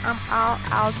 then I'm all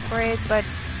out for it, but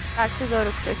back to go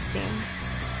to Christine.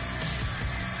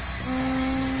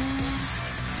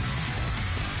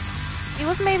 It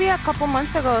was maybe a couple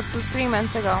months ago, 2-3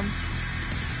 months ago.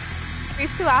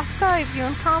 Brief to Asuka if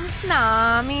June comes?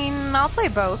 Nah, I mean, I'll play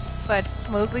both, but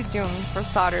mostly June for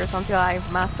starters until I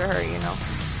master her,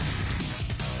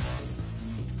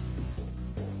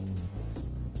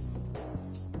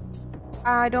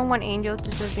 I don't want Angel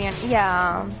to just be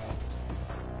yeah.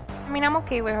 I mean, I'm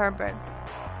okay with her, but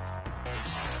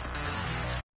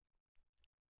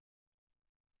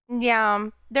yeah,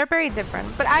 they're very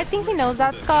different. But I think he knows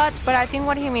that, Scott, but I think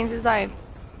what he means is like,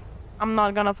 I'm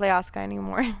not gonna play Asuka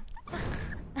anymore.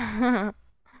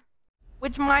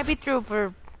 Which might be true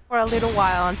for a little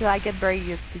while until I get very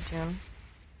used to June.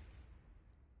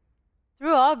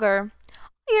 Through Augur.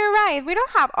 You're right, we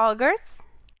don't have Augurs.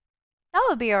 That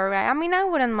would be alright. I mean, I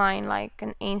wouldn't mind, like,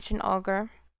 an ancient Augur.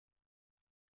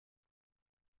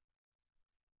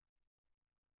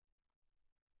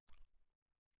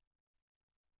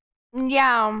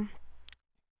 Yeah.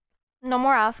 No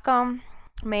more Asuka.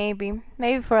 Maybe.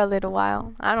 Maybe for a little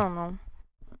while. I don't know.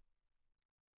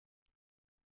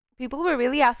 People were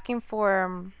really asking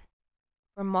for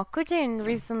Mokujin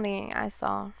recently, I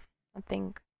saw. I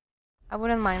think. I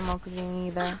wouldn't mind Mokujin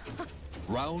either.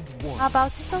 Round 1.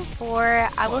 About season 4,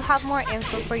 I will have more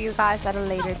info for you guys at a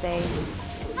later date.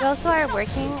 We also are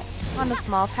working on a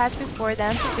small patch before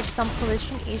then to fix some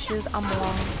collision issues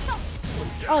among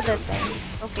other things.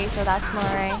 Okay, so that's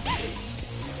alright.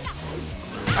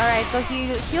 Alright, so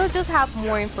he'll just have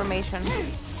more information.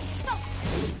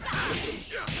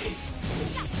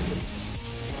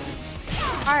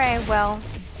 Alright, well.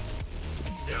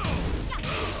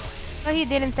 So he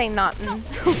didn't say nothing.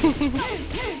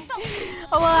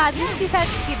 Oh well, at least he said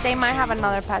they might have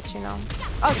another patch,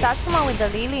 Oh, Tatsuma with the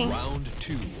Lili. Round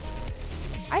 2.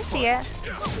 I see it.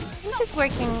 This is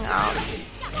working out.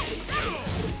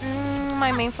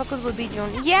 My main focus would be June.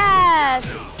 Yes!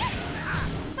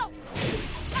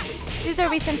 These are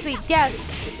recent tweets. Yes,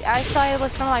 I saw it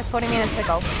was from like 40 minutes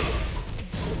ago.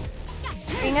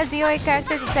 Being a DOA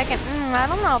character to Tekken. I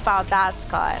don't know about that,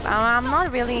 Scott. I'm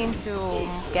not really into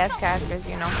guest characters,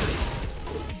 you know.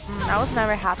 I was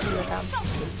never happy with them.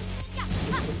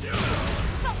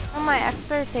 Well, my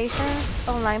expectations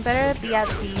online better be at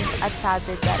least a tad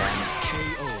bit better.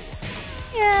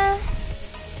 Yeah.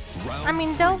 I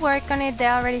mean, they'll work on it. They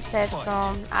already said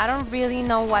so. I don't really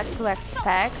know what to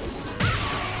expect.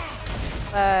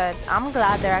 But I'm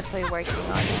glad they're actually working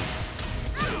on it.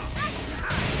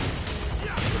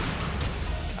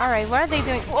 Alright, what are they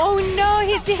doing? Oh no,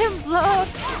 he didn't block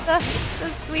the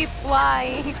sweep.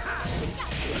 Why?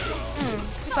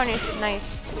 Punish, nice.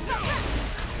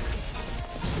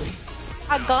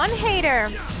 A gun hater.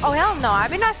 Oh hell no,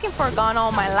 I've been asking for a gun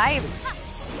all my life.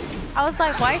 I was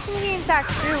like, why isn't he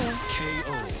intact too?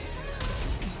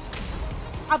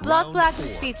 A block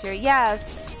practice feature, yes.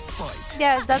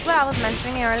 Yes, that's what I was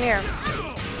mentioning earlier.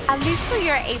 At least so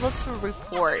you're able to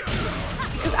report.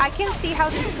 Because I can see how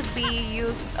this could be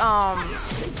used,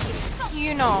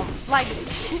 you know, like,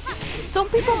 some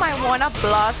people might want to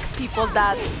block people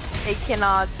that they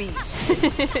cannot beat.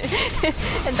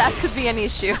 And that could be an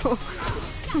issue.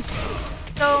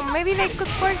 So maybe they could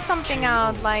work something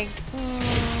out, like,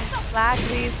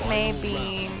 blacklist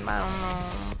maybe, I don't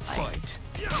know, like,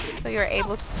 so you're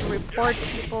able to report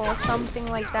people, something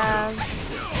like that.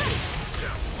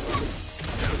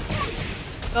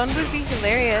 Gun would be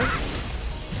hilarious.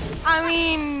 I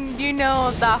mean, you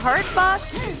know, the hurt box?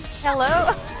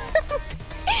 Hello?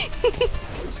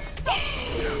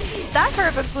 That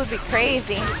hurt box would be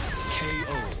crazy.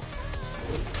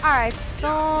 Alright,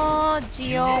 so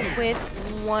Geo with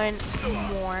one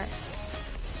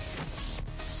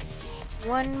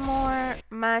more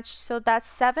match, so that's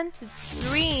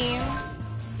 7-3.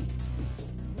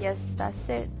 Yes, that's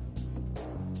it.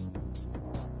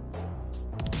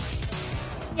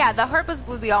 Yeah, the Herbus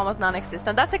would be almost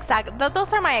non-existent. That's exact.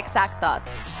 Those are my exact thoughts.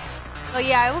 So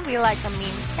yeah, it would be like a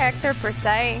meme character per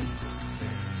se.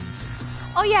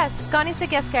 Oh yes, Gon is a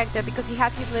guest character because he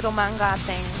had his little manga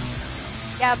thing.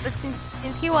 Yeah, but since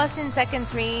he was in Tekken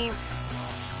 3,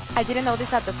 I didn't know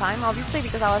this at the time, obviously,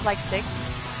 because I was like 6,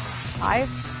 5.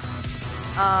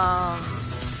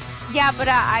 Yeah, but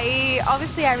I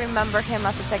obviously I remember him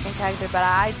as a Tekken character, but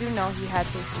I do know he had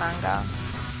his manga.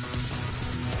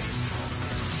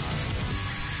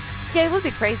 Yeah, it would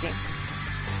be crazy.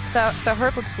 The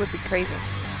Herbals would be crazy.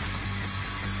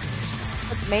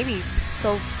 But maybe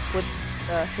so would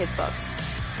the hitbox.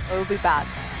 It would be bad.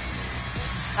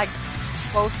 Like,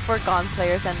 both for gun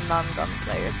players and non-gun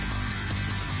players.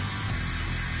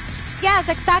 Yes,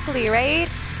 exactly, right?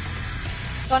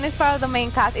 Gon is part of the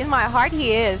main cast. In my heart,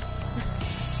 he is.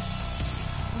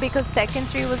 Because Tekken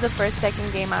 3 was the first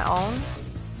Tekken game I owned.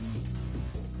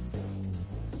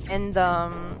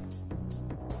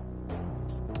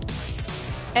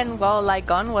 And well, like,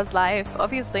 Gon was live,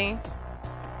 obviously.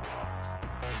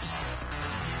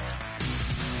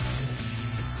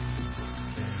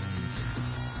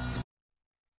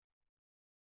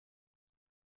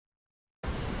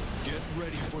 Get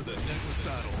ready for the next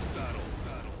battle.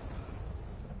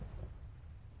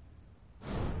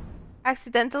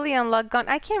 Accidentally unlock Gon.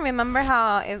 I can't remember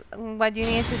what you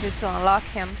need to do to unlock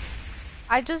him.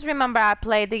 I just remember I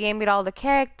played the game with all the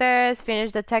characters,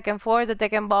 finished the Tekken 4, the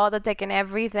Tekken Ball, the Tekken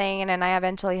everything, and then I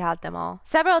eventually had them all.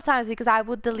 Several times because I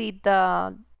would delete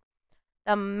the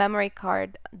memory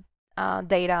card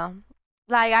data.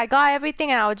 Like, I got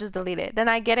everything and I would just delete it. Then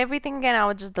I get everything again and I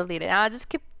would just delete it. And I just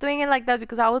keep doing it like that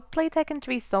because I would play Tekken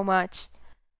 3 so much.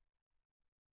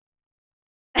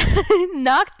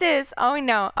 Noctis! Oh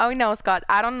no, Scott.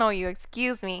 I don't know you.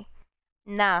 Excuse me.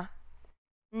 Nah.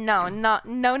 No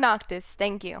Noctis,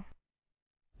 thank you.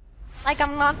 Like,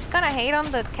 I'm not gonna hate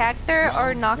on the character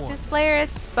or Noctis players,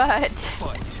 but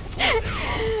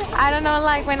I don't know,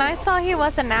 like, when I saw he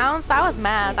was announced, I was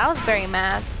mad. I was very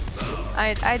mad.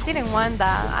 I didn't want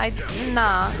that. No,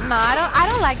 I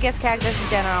don't like guest characters in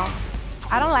general.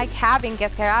 I don't like having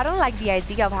guest characters. I don't like the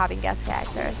idea of having guest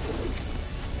characters.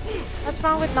 What's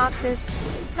wrong with Noctis?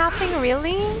 Nothing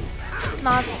really.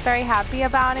 Not very happy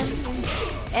about him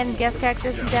and guest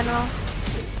characters in general.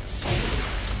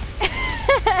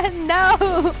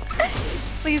 No!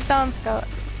 Please don't, Scott.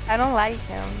 I don't like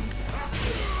him.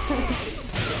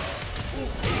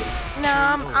 No,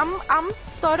 I'm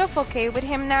sort of okay with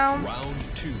him now.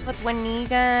 But when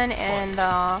Negan and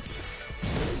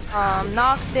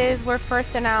Noctis were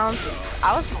first announced,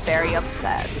 I was very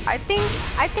upset. I think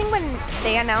when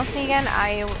they announced Negan,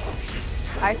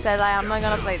 I said like, I'm not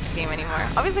gonna play this game anymore.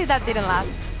 Obviously that didn't last,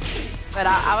 but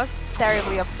I was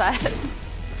terribly upset.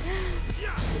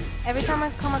 Every time I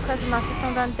come across a Noctis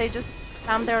sometimes they just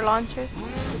spam their launchers.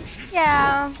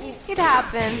 Yeah, it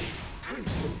happens.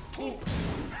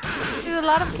 There's a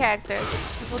lot of characters.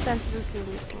 People tend to do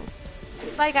silly things.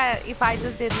 It's like if I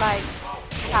just did like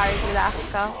Paris with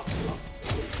Africa.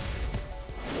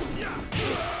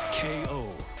 KO.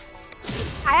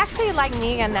 I actually like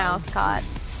Negan now, Scott.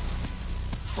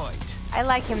 Fight. I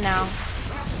like him now.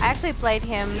 I actually played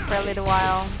him for a little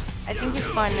while. I think he's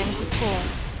fun and he's cool.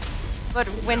 But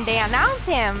when they announced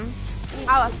him,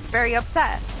 I was very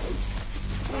upset.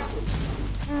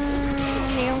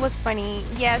 Negan was funny.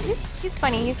 Yes, he's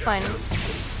funny, he's fun.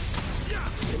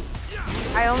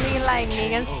 I only like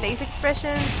Negan's face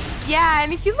expressions. Yeah,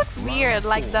 and he looks weird,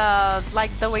 like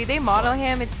the way they model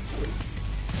him, it's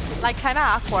like kinda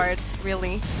awkward,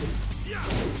 really.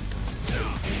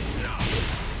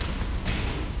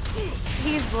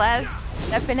 He's blessed,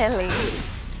 definitely.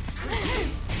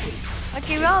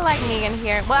 Okay, we all like Negan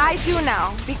here. Well, I do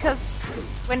now, because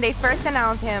when they first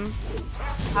announced him,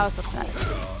 I was upset.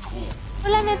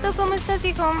 Hola Neto, ¿cómo estás,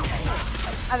 hijo?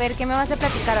 A ver, ¿qué me vas a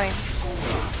platicar hoy?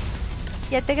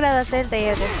 Ya te graduaste del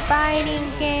taller de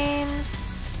Fighting Games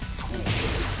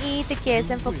y te quieres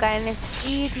enfocar en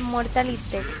Speed, Mortal y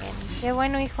Tekken. Qué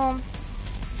bueno, hijo.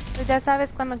 Pues ya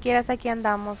sabes, cuando quieras aquí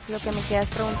andamos. Lo que me quieras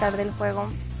preguntar del juego,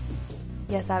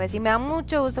 ya sabes. Y me da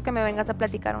mucho gusto que me vengas a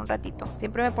platicar un ratito.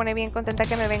 Siempre me pone bien contenta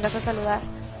que me vengas a saludar.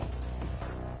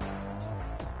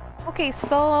 Okay,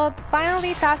 so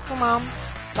finally Tatsuma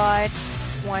got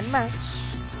one match.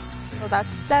 So that's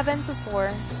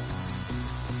 7-4.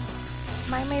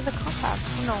 I made the comeback.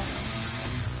 No.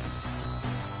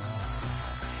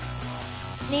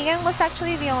 Negan was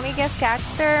actually the only guest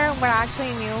character where I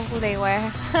actually knew who they were.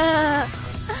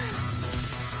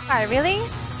 Alright, really?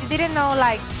 You didn't know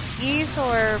like Geese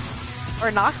or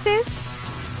Noctis?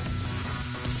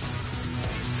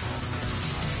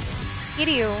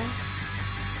 Kiryu.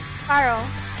 Paro.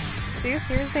 Do you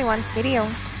seriously want Kiryu?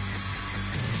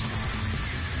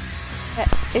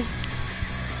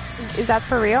 Is that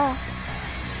for real?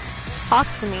 Talk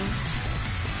to me.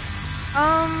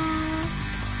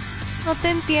 No te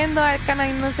entiendo, Arcana,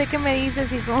 y no sé qué me dices,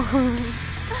 hijo.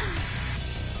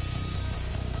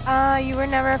 You were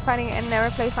never fighting and never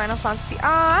played Final Fantasy.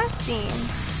 I've seen.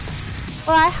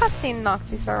 Well, I have seen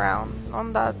Noctis around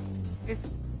on that.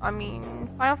 I mean,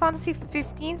 Final Fantasy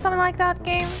 15, something like that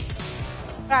game.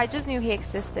 But I just knew he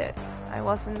existed. I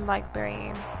wasn't like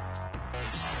very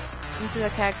into the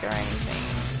character or anything.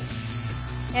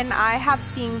 And I have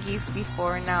seen Geese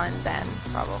before now and then,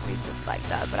 probably just like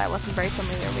that, but I wasn't very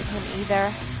familiar with him either.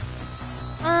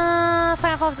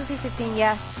 Final Fantasy 15,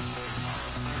 yes.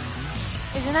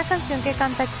 Es una canción que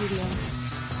canta Kiryu.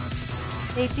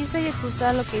 They teased the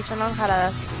Yakuza location on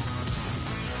Harada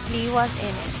Street. Lee was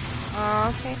in it.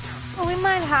 Okay. Well, we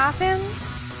might have him.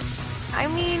 I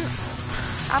mean,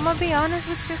 I'm gonna be honest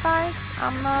with you guys.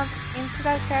 I'm not into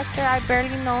that character. I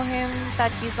barely know him,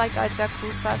 that he's like a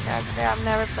Yakuza character. I've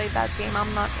never played that game.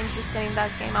 I'm not interested in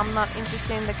that game. I'm not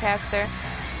interested in the character.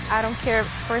 I don't care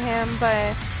for him,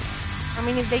 but I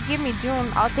mean, if they give me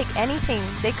June, I'll take anything.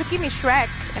 They could give me Shrek,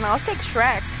 and I'll take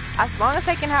Shrek. As long as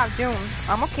I can have June,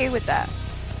 I'm okay with that.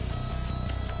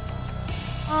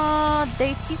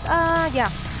 Yeah.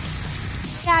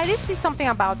 Yeah, I did see something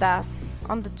about that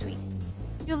on the tweet.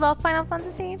 You love Final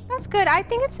Fantasy? That's good. I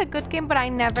think it's a good game, but I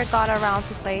never got around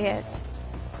to play it.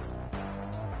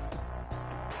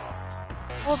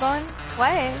 Hold on.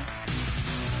 What?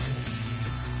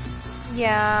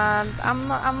 Yeah, I'm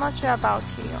not sure about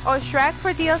you. Oh, Shrek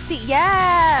for DLC?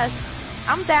 Yes!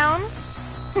 I'm down.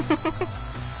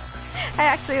 I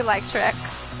actually like Shrek.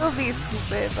 It'll be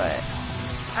stupid, but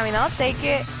I mean, I'll take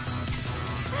it.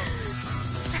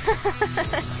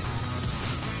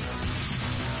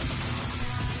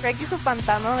 Shrek y su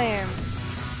pantano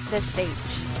de stage.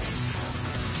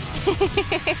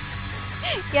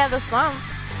 Yeah, the swamp.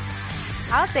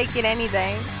 I'll take it any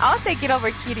day. I'll take it over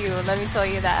Kiryu, let me tell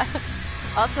you that.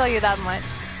 I'll tell you that much.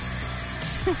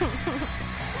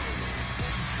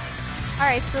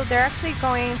 Alright, so they're actually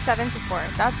going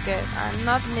 7-4. That's good. I'm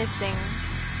not missing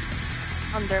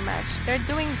on their match. They're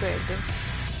doing good.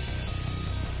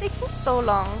 It's taking so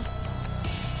long.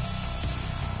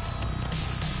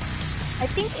 I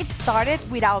think it started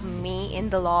without me in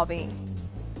the lobby.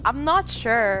 I'm not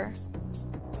sure.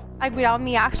 Like without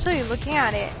me actually looking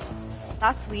at it.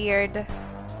 That's weird.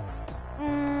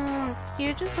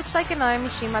 Here just looks like another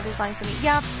Mishima design to me.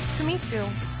 Yeah, To me too.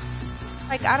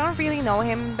 Like, I don't really know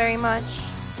him very much.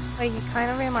 Like, he kind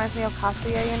of reminds me of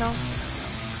Kazuya, you know?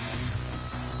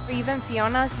 Or even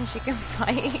Fiona, since she can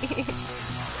fight.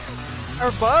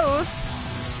 Or both.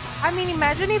 I mean,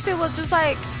 imagine if it was just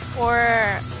like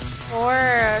four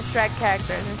Shrek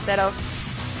characters instead of,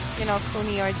 you know,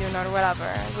 Kuni or Jun or whatever.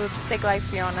 We'll just take like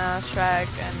Fiona, Shrek,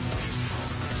 and,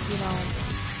 you know,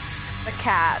 the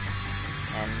cat,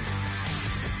 and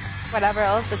whatever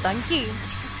else, the donkey.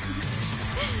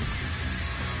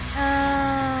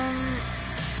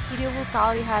 Hideo will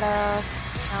probably had a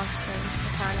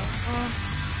mechanic.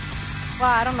 Well,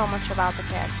 I don't know much about the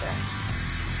character,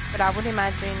 but I would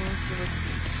imagine he would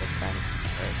be different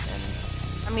person.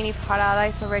 I mean, if Harada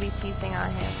is already teasing on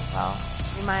him, well,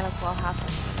 we might as well have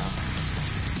him,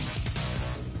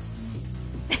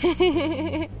 you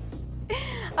know.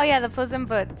 Oh yeah, the Puss in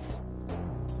Boots.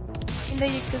 In the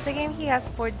Yakuza game, he has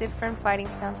 4 different fighting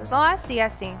stances. Oh, I see. I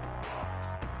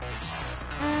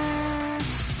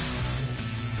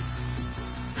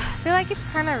feel like it's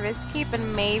kind of risky, but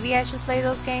maybe I should play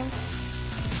those games.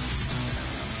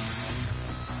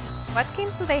 What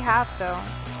games do they have though?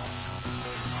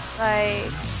 Like,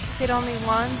 is it only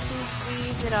 1, 2, 3?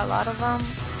 Is it a lot of them?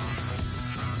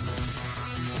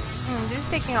 This is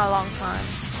taking a long time.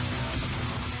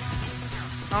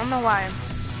 I don't know why.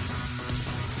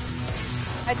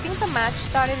 I think the match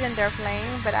started and they're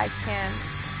playing, but I can't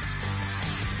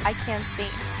see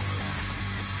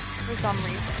for some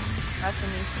reason. That's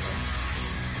an issue.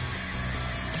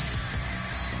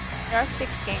 There are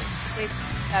 6 games with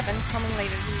 7 coming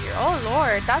later this year. Oh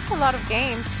lord, that's a lot of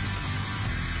games.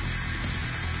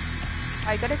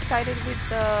 I got excited with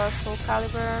the Soul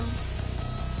Calibur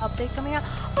update coming out.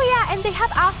 Oh yeah, and they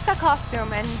have Asuka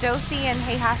costume and Josie and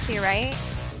Heihachi, right?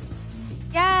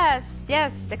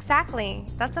 Yes, exactly.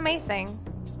 That's amazing.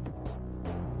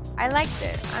 I liked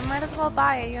it. I might as well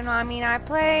buy it, you know. I mean, I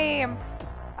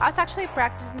was actually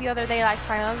practicing the other day, like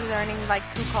finally learning like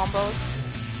 2 combos.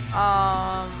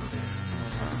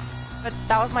 But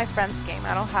that was my friend's game.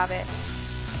 I don't have it.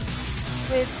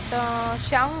 With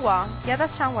Xianghua. Yeah,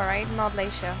 that's Xianghua, right? Not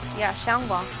Leisha. Yeah,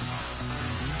 Xianghua.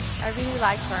 I really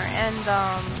like her. And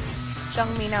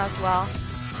Zhangmina as well.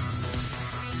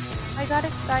 I got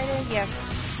excited.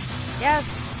 Yes,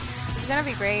 it's gonna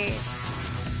be great.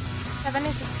 7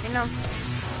 is, you know,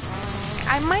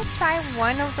 I might try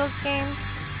one of those games.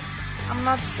 I'm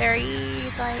not very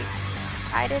like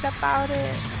excited about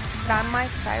it, but I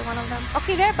might try one of them.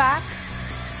 Okay, they're back,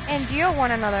 and Dio won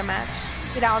another match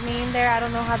without me in there. I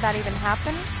don't know how that even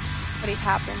happened, but it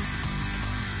happened.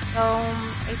 So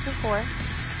 8-4.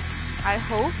 I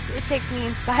hope it takes me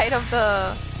inside of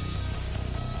the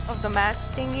match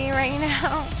thingy right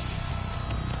now.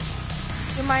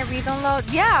 Do my read-onload?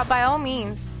 Yeah, by all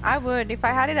means. I would. If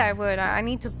I had it, I would. I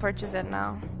need to purchase it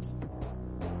now.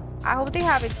 I hope they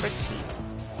have it for cheap.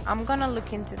 I'm gonna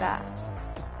look into that.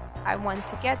 I want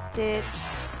to get it.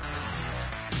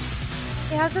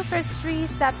 It has the first 3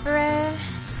 separate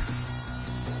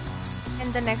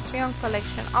and the next 3 on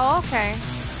collection. Oh, okay.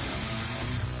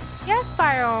 Yes,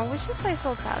 Spyro. We should play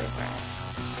Soul Calibur.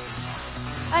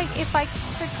 Like, if I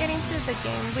could get into the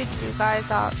game with you guys,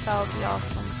 that would be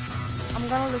awesome. I'm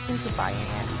gonna look into buying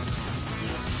it.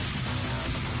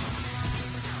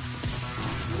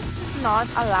 It's not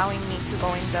allowing me to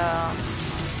go in the...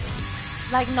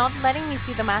 Like, not letting me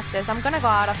see the matches. I'm gonna go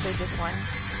out after this one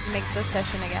to make the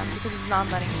session again because it's not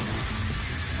letting me.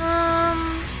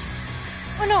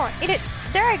 Oh no,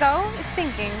 there I go. It's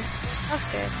thinking. That's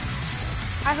good.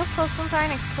 I hope costumes are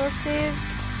an exclusive.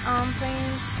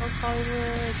 Playing Soul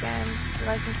Calibur again,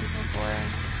 Horizon Season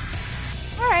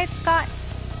 4. Alright, Scott.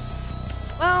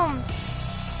 Well,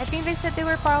 I think they said they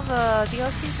were part of a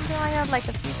DLC, something like that, like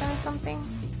a season or something.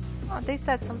 Oh, they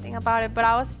said something about it, but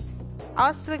I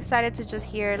was too excited to just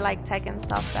hear like Tekken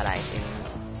stuff that I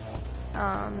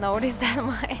didn't notice that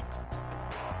much.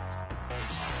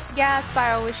 Yeah,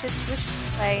 Spyro, we should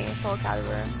play Soul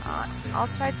Calibur. I'll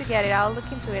try to get it. I'll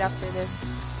look into it after this.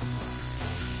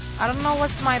 I don't know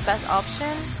what's my best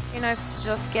option, you know, if to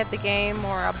just get the game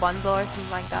or a bundle or something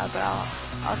like that, but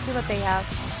I'll see what they have.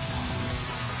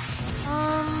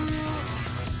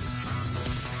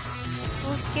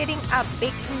 Who's getting a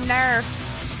big nerf?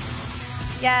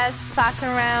 Yes, back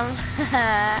around.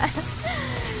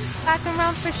 Back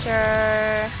around for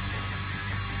sure.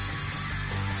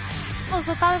 Oh,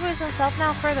 so Calibur is himself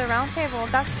now for the roundtable.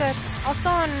 That's good. Also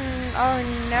on... Oh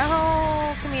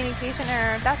no! Communication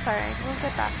error. That's alright. We'll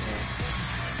get back to it.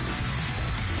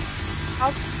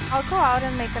 I'll go out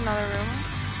and make another room.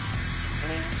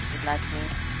 Please, it lets me.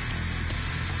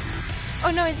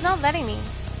 Oh no, it's not letting me.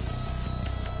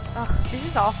 Ugh, this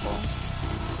is awful.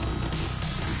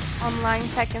 Online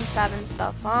Tekken 7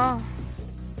 stuff, huh?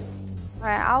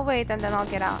 Alright, I'll wait and then I'll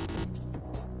get out.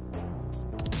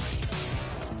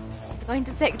 It's going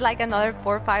to take like another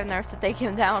 4 or 5 nerfs to take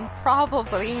him down,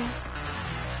 probably.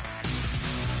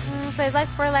 So it's like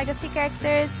 4 legacy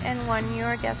characters and 1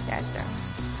 newer guest character.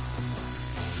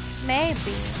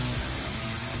 Maybe.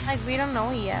 Like, we don't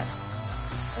know yet.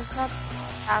 There's not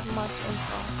that much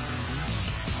info.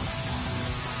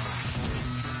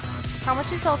 How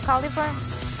much is Soul Calibur?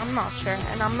 I'm not sure,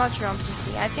 and I'm not sure on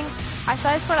PC. I think I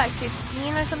saw it for like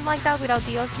 15 or something like that without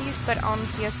DLCs, but on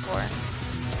PS4.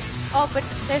 Oh, but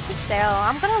there's a sale.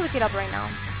 I'm gonna look it up right now.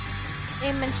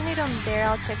 They mentioned it on there.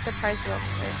 I'll check the price real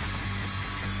quick.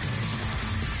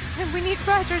 We need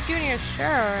Roger Jr.,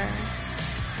 sure.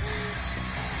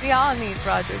 We all need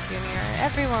Roger Jr.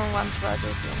 Everyone wants Roger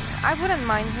Jr. I wouldn't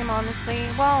mind him, honestly.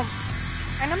 Well,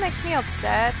 kinda makes me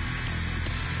upset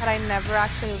that I never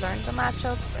actually learned the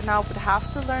matchup, and I would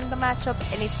have to learn the matchup,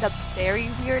 and it's a very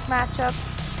weird matchup.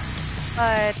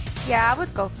 But yeah, I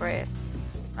would go for it.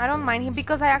 I don't mind him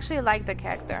because I actually like the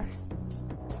character.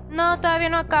 No, todavía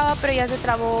no acaba, pero ya se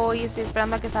trabó y estoy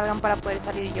esperando a que salgan para poder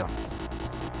salir yo.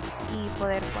 Y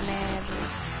poder poner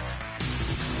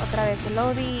otra vez el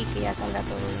Lodi y que ya salga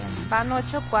todo bien. Van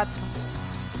 8-4,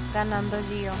 ganando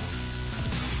Gio.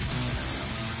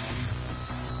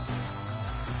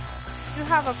 You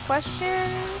have a question?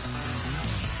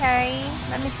 Okay,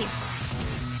 let me see.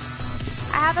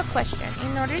 I have a question.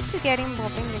 In order to get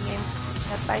involved in the game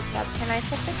step by step, can I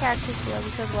check the character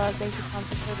skills as well as basic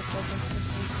concepts for the person?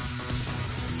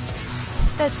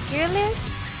 The tier list?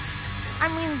 I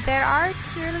mean, there are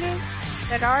tier lists.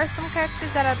 There are some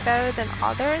characters that are better than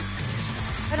others,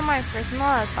 but my personal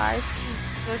advice is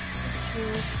just to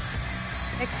choose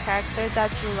the character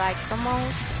that you like the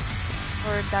most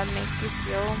or that makes you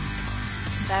feel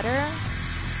better,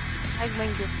 like when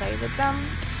you play with them,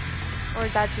 or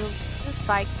that you just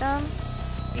like them,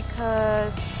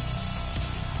 because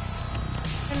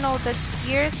you know the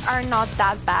tiers are not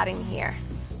that bad in here.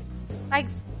 Like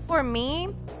for me,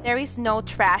 there is no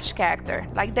trash character.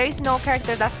 Like there is no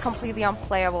character that's completely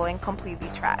unplayable and completely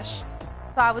trash.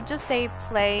 So I would just say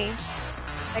play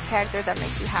the character that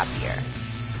makes you happier.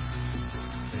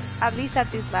 At least at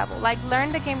this level. Like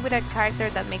learn the game with a character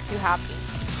that makes you happy.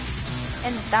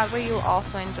 And that way you'll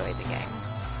also enjoy the game.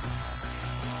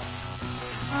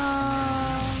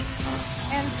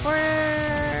 And for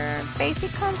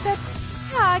basic concepts,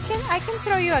 yeah, I can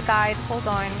throw you a guide. Hold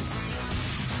on.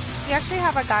 We actually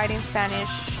have a guide in Spanish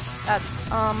that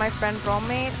my friend Ro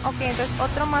made. Ok, entonces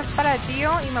otro más para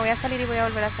Gio y me voy a salir y voy a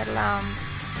volver a hacer la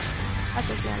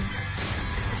sesión.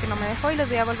 Porque no me dejó y los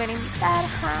voy a volver a invitar.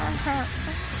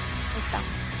 Ahí está.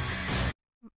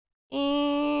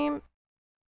 Y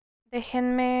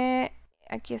déjenme,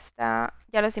 aquí está,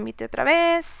 ya los invité otra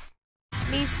vez.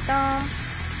 Listo.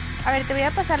 A ver, te voy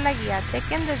a pasar la guía.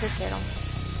 Tekken desde cero.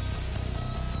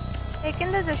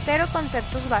 Tekken desde cero,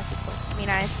 conceptos básicos.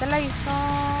 Mira, esta la hizo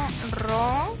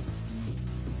Ro,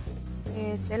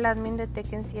 que es el admin de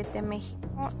Tekken 7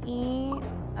 México. Y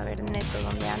a ver, Neto,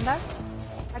 ¿dónde andas?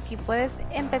 Aquí puedes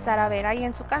empezar a ver, ahí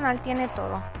en su canal tiene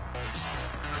todo.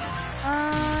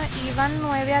 Y van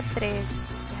 9-3.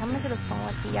 Déjame que los pongo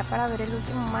aquí ya para ver el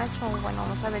último match. O bueno,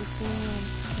 vamos a ver si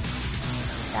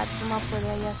Tatsuma puede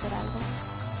ahí hacer algo.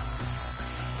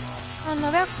 No,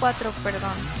 9-4,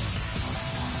 perdón.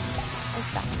 Ahí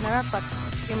está, 9-4.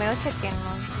 Primero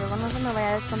chequenlo, luego no se me vaya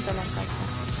a descontrolar el caso.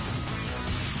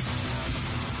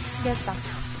 Ya está.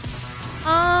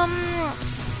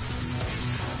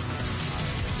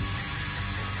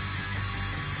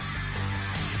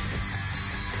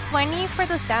 20 for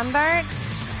the standard.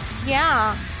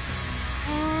 Yeah.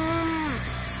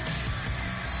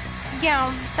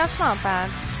 Yeah, that's not bad.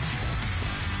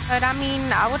 But I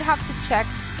mean, I would have to check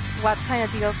what kind of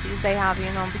DLCs they have,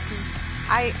 you know, because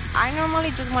I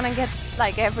normally just want to get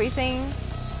like everything.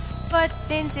 But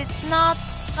since it's not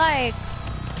like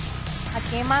a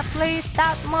game I play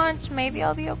that much, maybe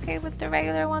I'll be okay with the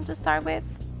regular one to start with.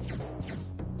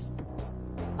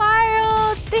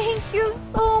 Pyro, thank you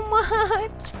so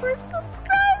much for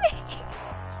subscribing.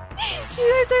 You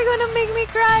guys are gonna make me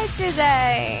cry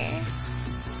today.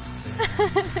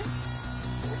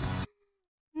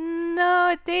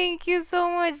 No, thank you so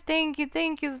much. Thank you,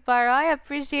 Spyro. I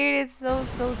appreciate it so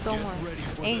much.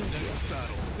 Thank you.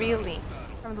 Really.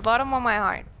 From the bottom of my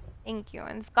heart. Thank you.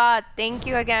 And Scott, thank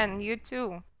you again. You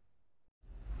too.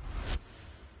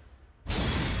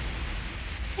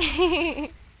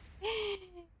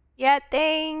 Yeah,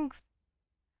 thanks.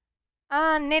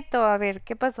 Neto, a ver,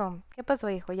 ¿qué pasó? ¿Qué pasó,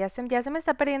 hijo? Ya se me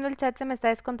está perdiendo el chat, se me está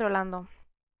descontrolando.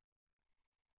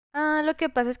 Ah, lo que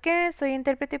pasa es que soy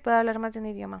intérprete y puedo hablar más de un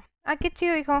idioma. Ah, qué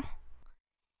chido, hijo.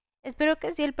 Espero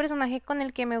que sí, el personaje con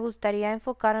el que me gustaría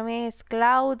enfocarme es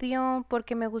Claudio,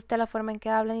 porque me gusta la forma en que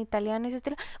habla en italiano y su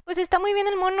estilo. Pues está muy bien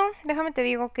el mono, déjame te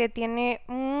digo que tiene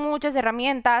muchas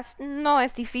herramientas, no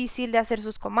es difícil de hacer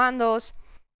sus comandos,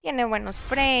 tiene buenos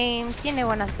frames, tiene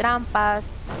buenas trampas.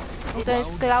 Entonces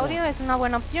Round Claudio one. es una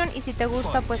buena opción y si te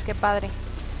gusta, pues qué padre.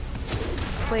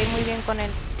 Puede ir muy bien con él.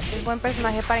 Es buen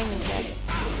personaje para iniciar,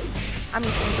 a mi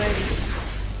punto de vista.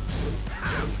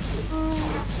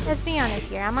 Let's be honest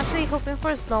here. I'm actually hoping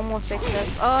for slow-mo fixes.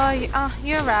 Oh,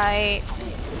 you're right.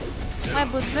 My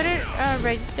bootloader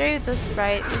register, the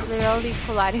sprite is literally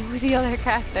colliding with the other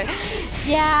character.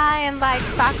 Yeah, and like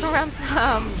Sakura's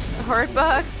hurt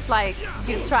bugs, like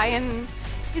you try and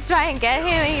get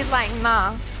him, and he's like,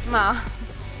 nah.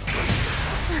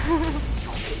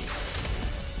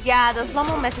 Yeah, the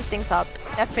slow-mo messes things up.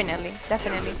 Definitely.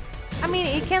 I mean,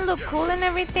 it can look cool and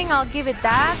everything. I'll give it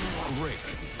that.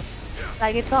 Great.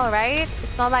 Like, it's alright.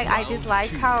 It's not like I dislike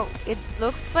how it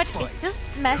looks, but it just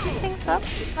messes things up,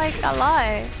 like, a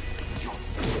lot.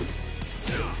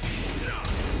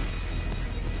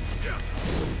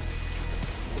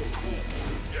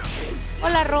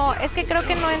 Hola, Ro. Es que creo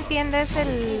que no entiendes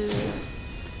el...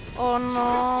 O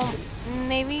no...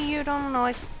 Maybe you don't know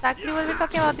exactly what we're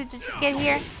talking about. Did you just get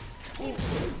here?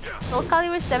 Soul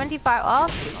Calibur 75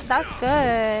 off? That's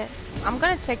good. I'm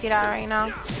gonna check it out right now.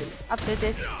 After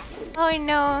this. Oh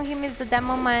no, he missed the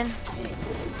demo, man.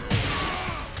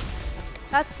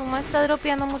 Tatsuma está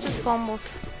dropeando muchos combos.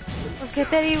 Pues, ¿qué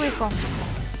te digo, hijo?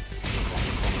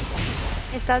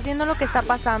 Estás viendo lo que está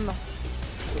pasando.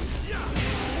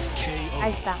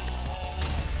 Ahí está.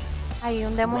 Ahí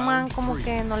un demo man como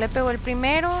que no le pegó el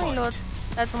primero y luego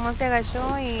Tatsuma se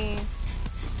agachó y...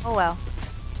 Oh well.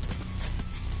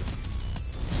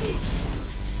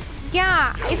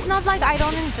 Yeah, it's not like I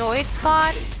don't enjoy it,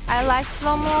 Scott. I like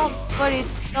slow-mo, but it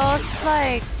does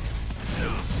like...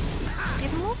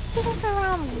 It moves things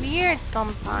around weird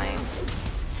sometimes.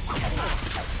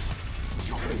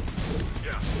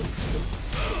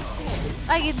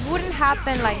 Like, it wouldn't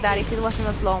happen like that if it wasn't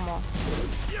a slow-mo.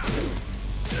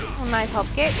 Oh, nice hop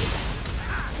kick.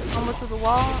 Almost to the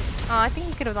wall. I think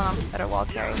he could have done a better wall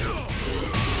carry.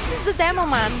 This is the demo,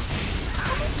 man.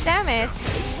 Damage.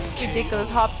 Ridiculous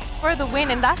hop for the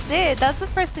win, and that's it. That's the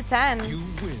first to 10. You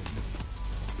win.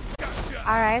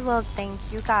 Alright, well, thank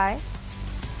you guys.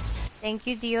 Thank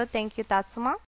you, Dio. Thank you, Tatsuma.